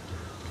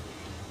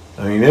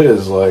 I mean, it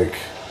is like...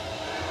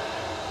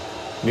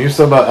 When you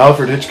said about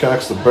Alfred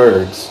Hitchcock's The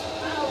Birds,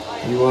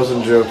 he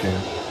wasn't joking.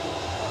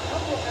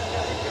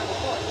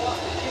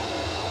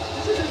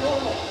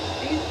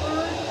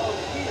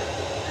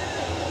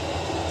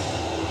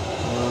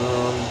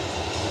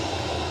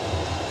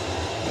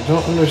 I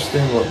don't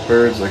understand what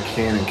birds I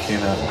can and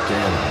cannot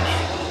damage.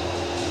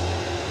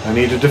 I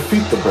need to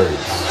defeat the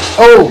birds.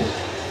 Oh!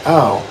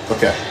 Ow.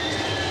 Okay.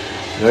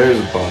 There's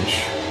a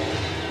bunch.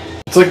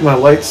 It's like my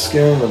light's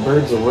scaring the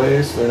birds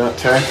away, so they're not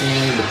attacking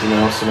me, but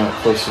they're also not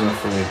close enough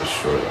for me to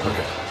destroy them.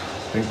 Okay.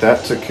 I think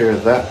that took care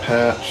of that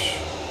patch.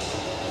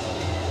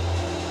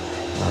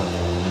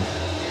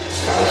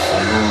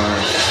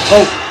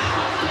 Oh!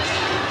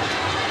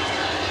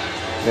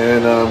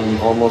 And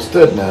I'm almost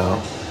dead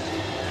now.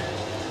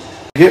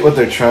 I get what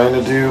they're trying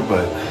to do,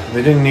 but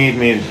they didn't need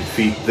me to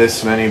defeat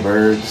this many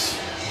birds.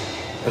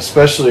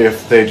 Especially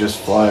if they just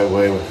fly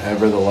away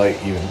whenever the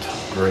light even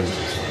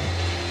grazes them.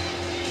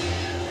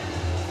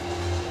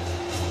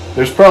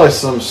 There's probably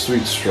some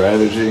sweet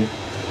strategy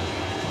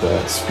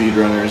that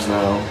speedrunners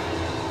know.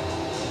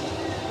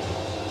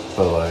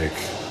 But like...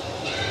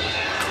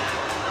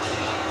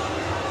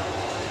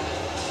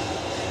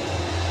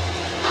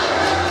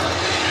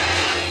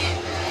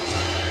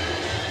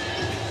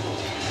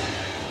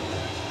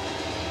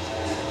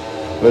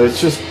 But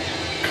it's just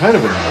kind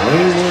of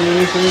annoying more than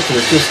anything, because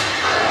it's just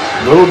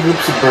little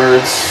groups of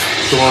birds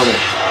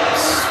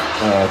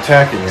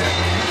attacking at me.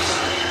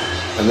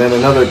 And then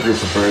another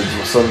group of birds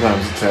will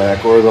sometimes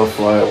attack, or they'll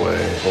fly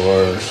away,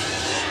 or...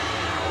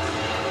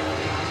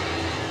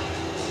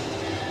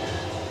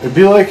 It'd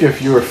be like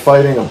if you were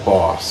fighting a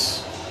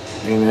boss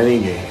in any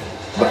game,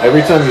 but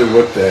every time you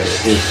looked at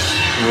it, it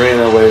ran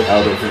away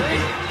out of your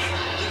range.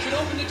 You can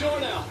open the door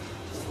now.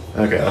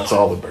 Okay, that's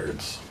all the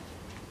birds.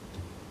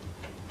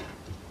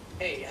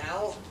 Hey,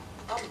 Al.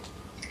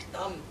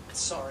 I'm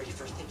sorry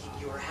for thinking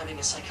you were having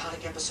a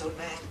psychotic episode,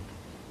 man.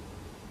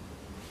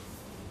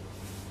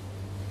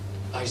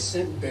 I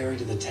sent Barry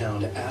to the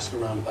town to ask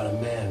around about a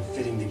man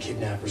fitting the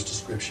kidnapper's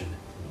description.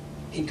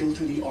 He'd go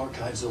through the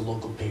archives of the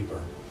local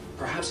paper.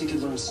 Perhaps he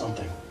could learn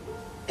something.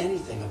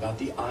 Anything about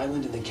the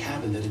island and the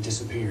cabin that had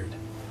disappeared.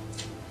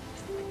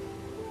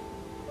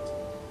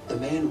 The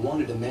man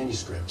wanted a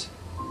manuscript.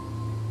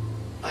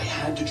 I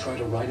had to try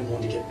to write him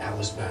one to get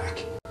Alice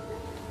back.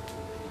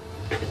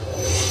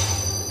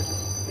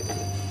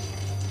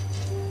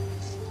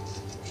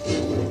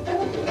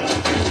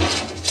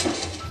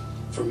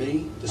 For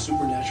me, the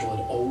supernatural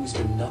had always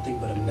been nothing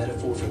but a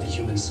metaphor for the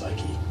human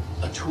psyche,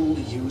 a tool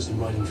to use in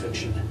writing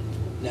fiction.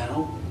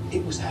 Now,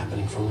 it was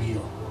happening for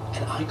real,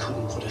 and I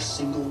couldn't put a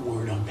single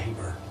word on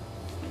paper.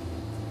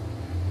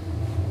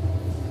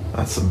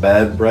 That's some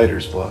bad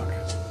writer's block.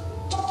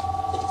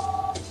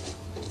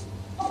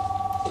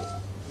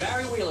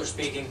 Barry Wheeler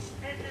speaking.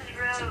 This is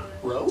Rose.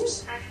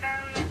 Rose? I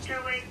found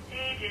Mr. Wake's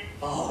pages.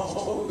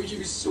 Oh,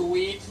 you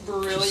sweet,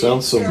 brilliant. She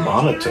sounds so girl.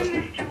 monotone. You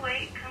and Mr.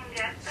 Wake come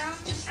get them?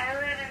 I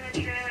live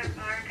in the trailer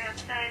park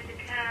outside the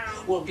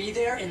town. We'll be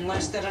there in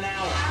less than an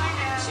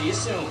hour. See you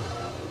soon.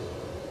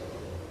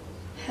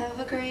 Have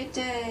a great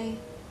day.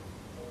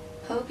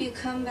 Hope you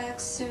come back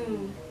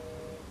soon.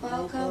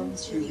 Welcome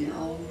to the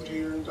Old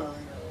Deer Diner.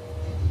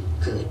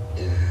 Good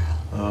girl.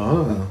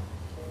 Oh.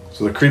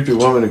 So the creepy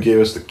woman who gave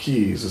us the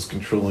keys is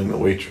controlling the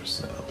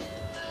waitress now.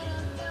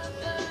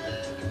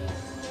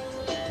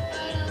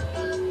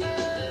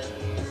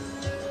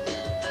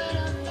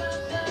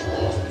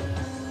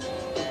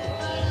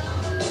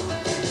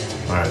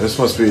 Alright, this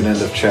must be an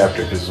end of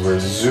chapter because we're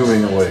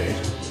zooming away.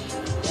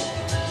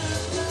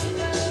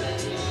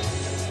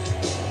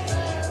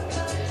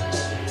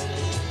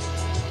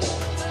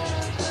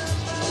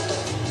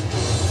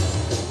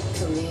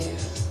 Come here.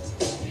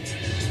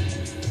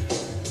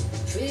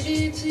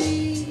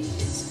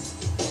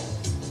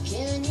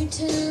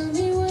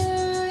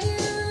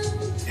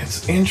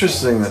 It's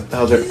interesting that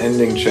how they're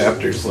ending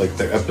chapters like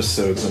they're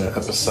episodes in an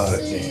episodic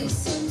game.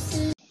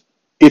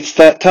 It's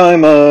that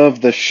time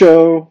of the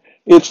show.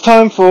 It's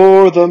time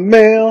for the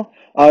mail.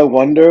 I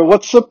wonder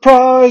what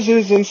surprise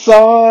is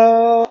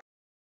inside.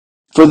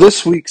 For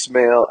this week's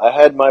mail, I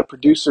had my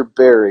producer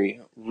Barry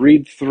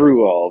read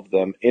through all of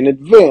them in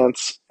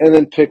advance and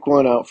then pick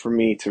one out for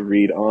me to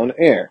read on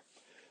air.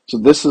 So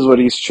this is what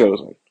he's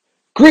chosen.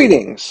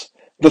 Greetings!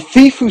 The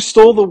thief who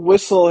stole the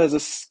whistle has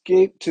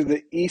escaped to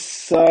the east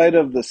side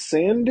of the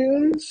sand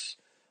dunes.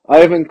 I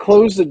have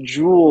enclosed a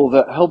jewel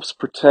that helps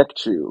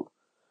protect you.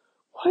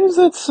 Why does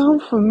that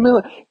sound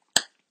familiar?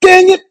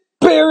 Dang it,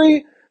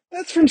 Barry!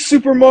 That's from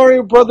Super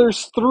Mario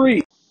Bros.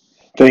 3.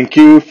 Thank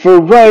you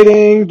for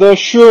writing the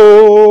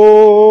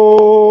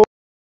show!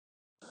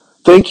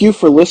 Thank you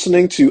for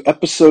listening to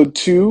Episode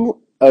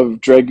 2 of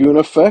Dragoon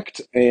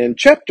Effect and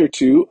Chapter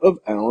 2 of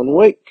Alan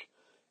Wake.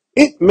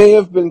 It may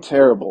have been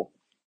terrible,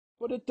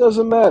 but it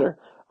doesn't matter.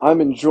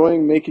 I'm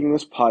enjoying making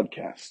this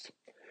podcast.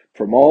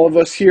 From all of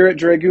us here at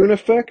Dragoon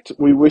Effect,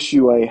 we wish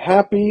you a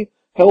happy,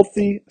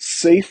 healthy,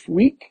 safe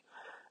week,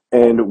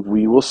 and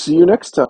we will see you next time.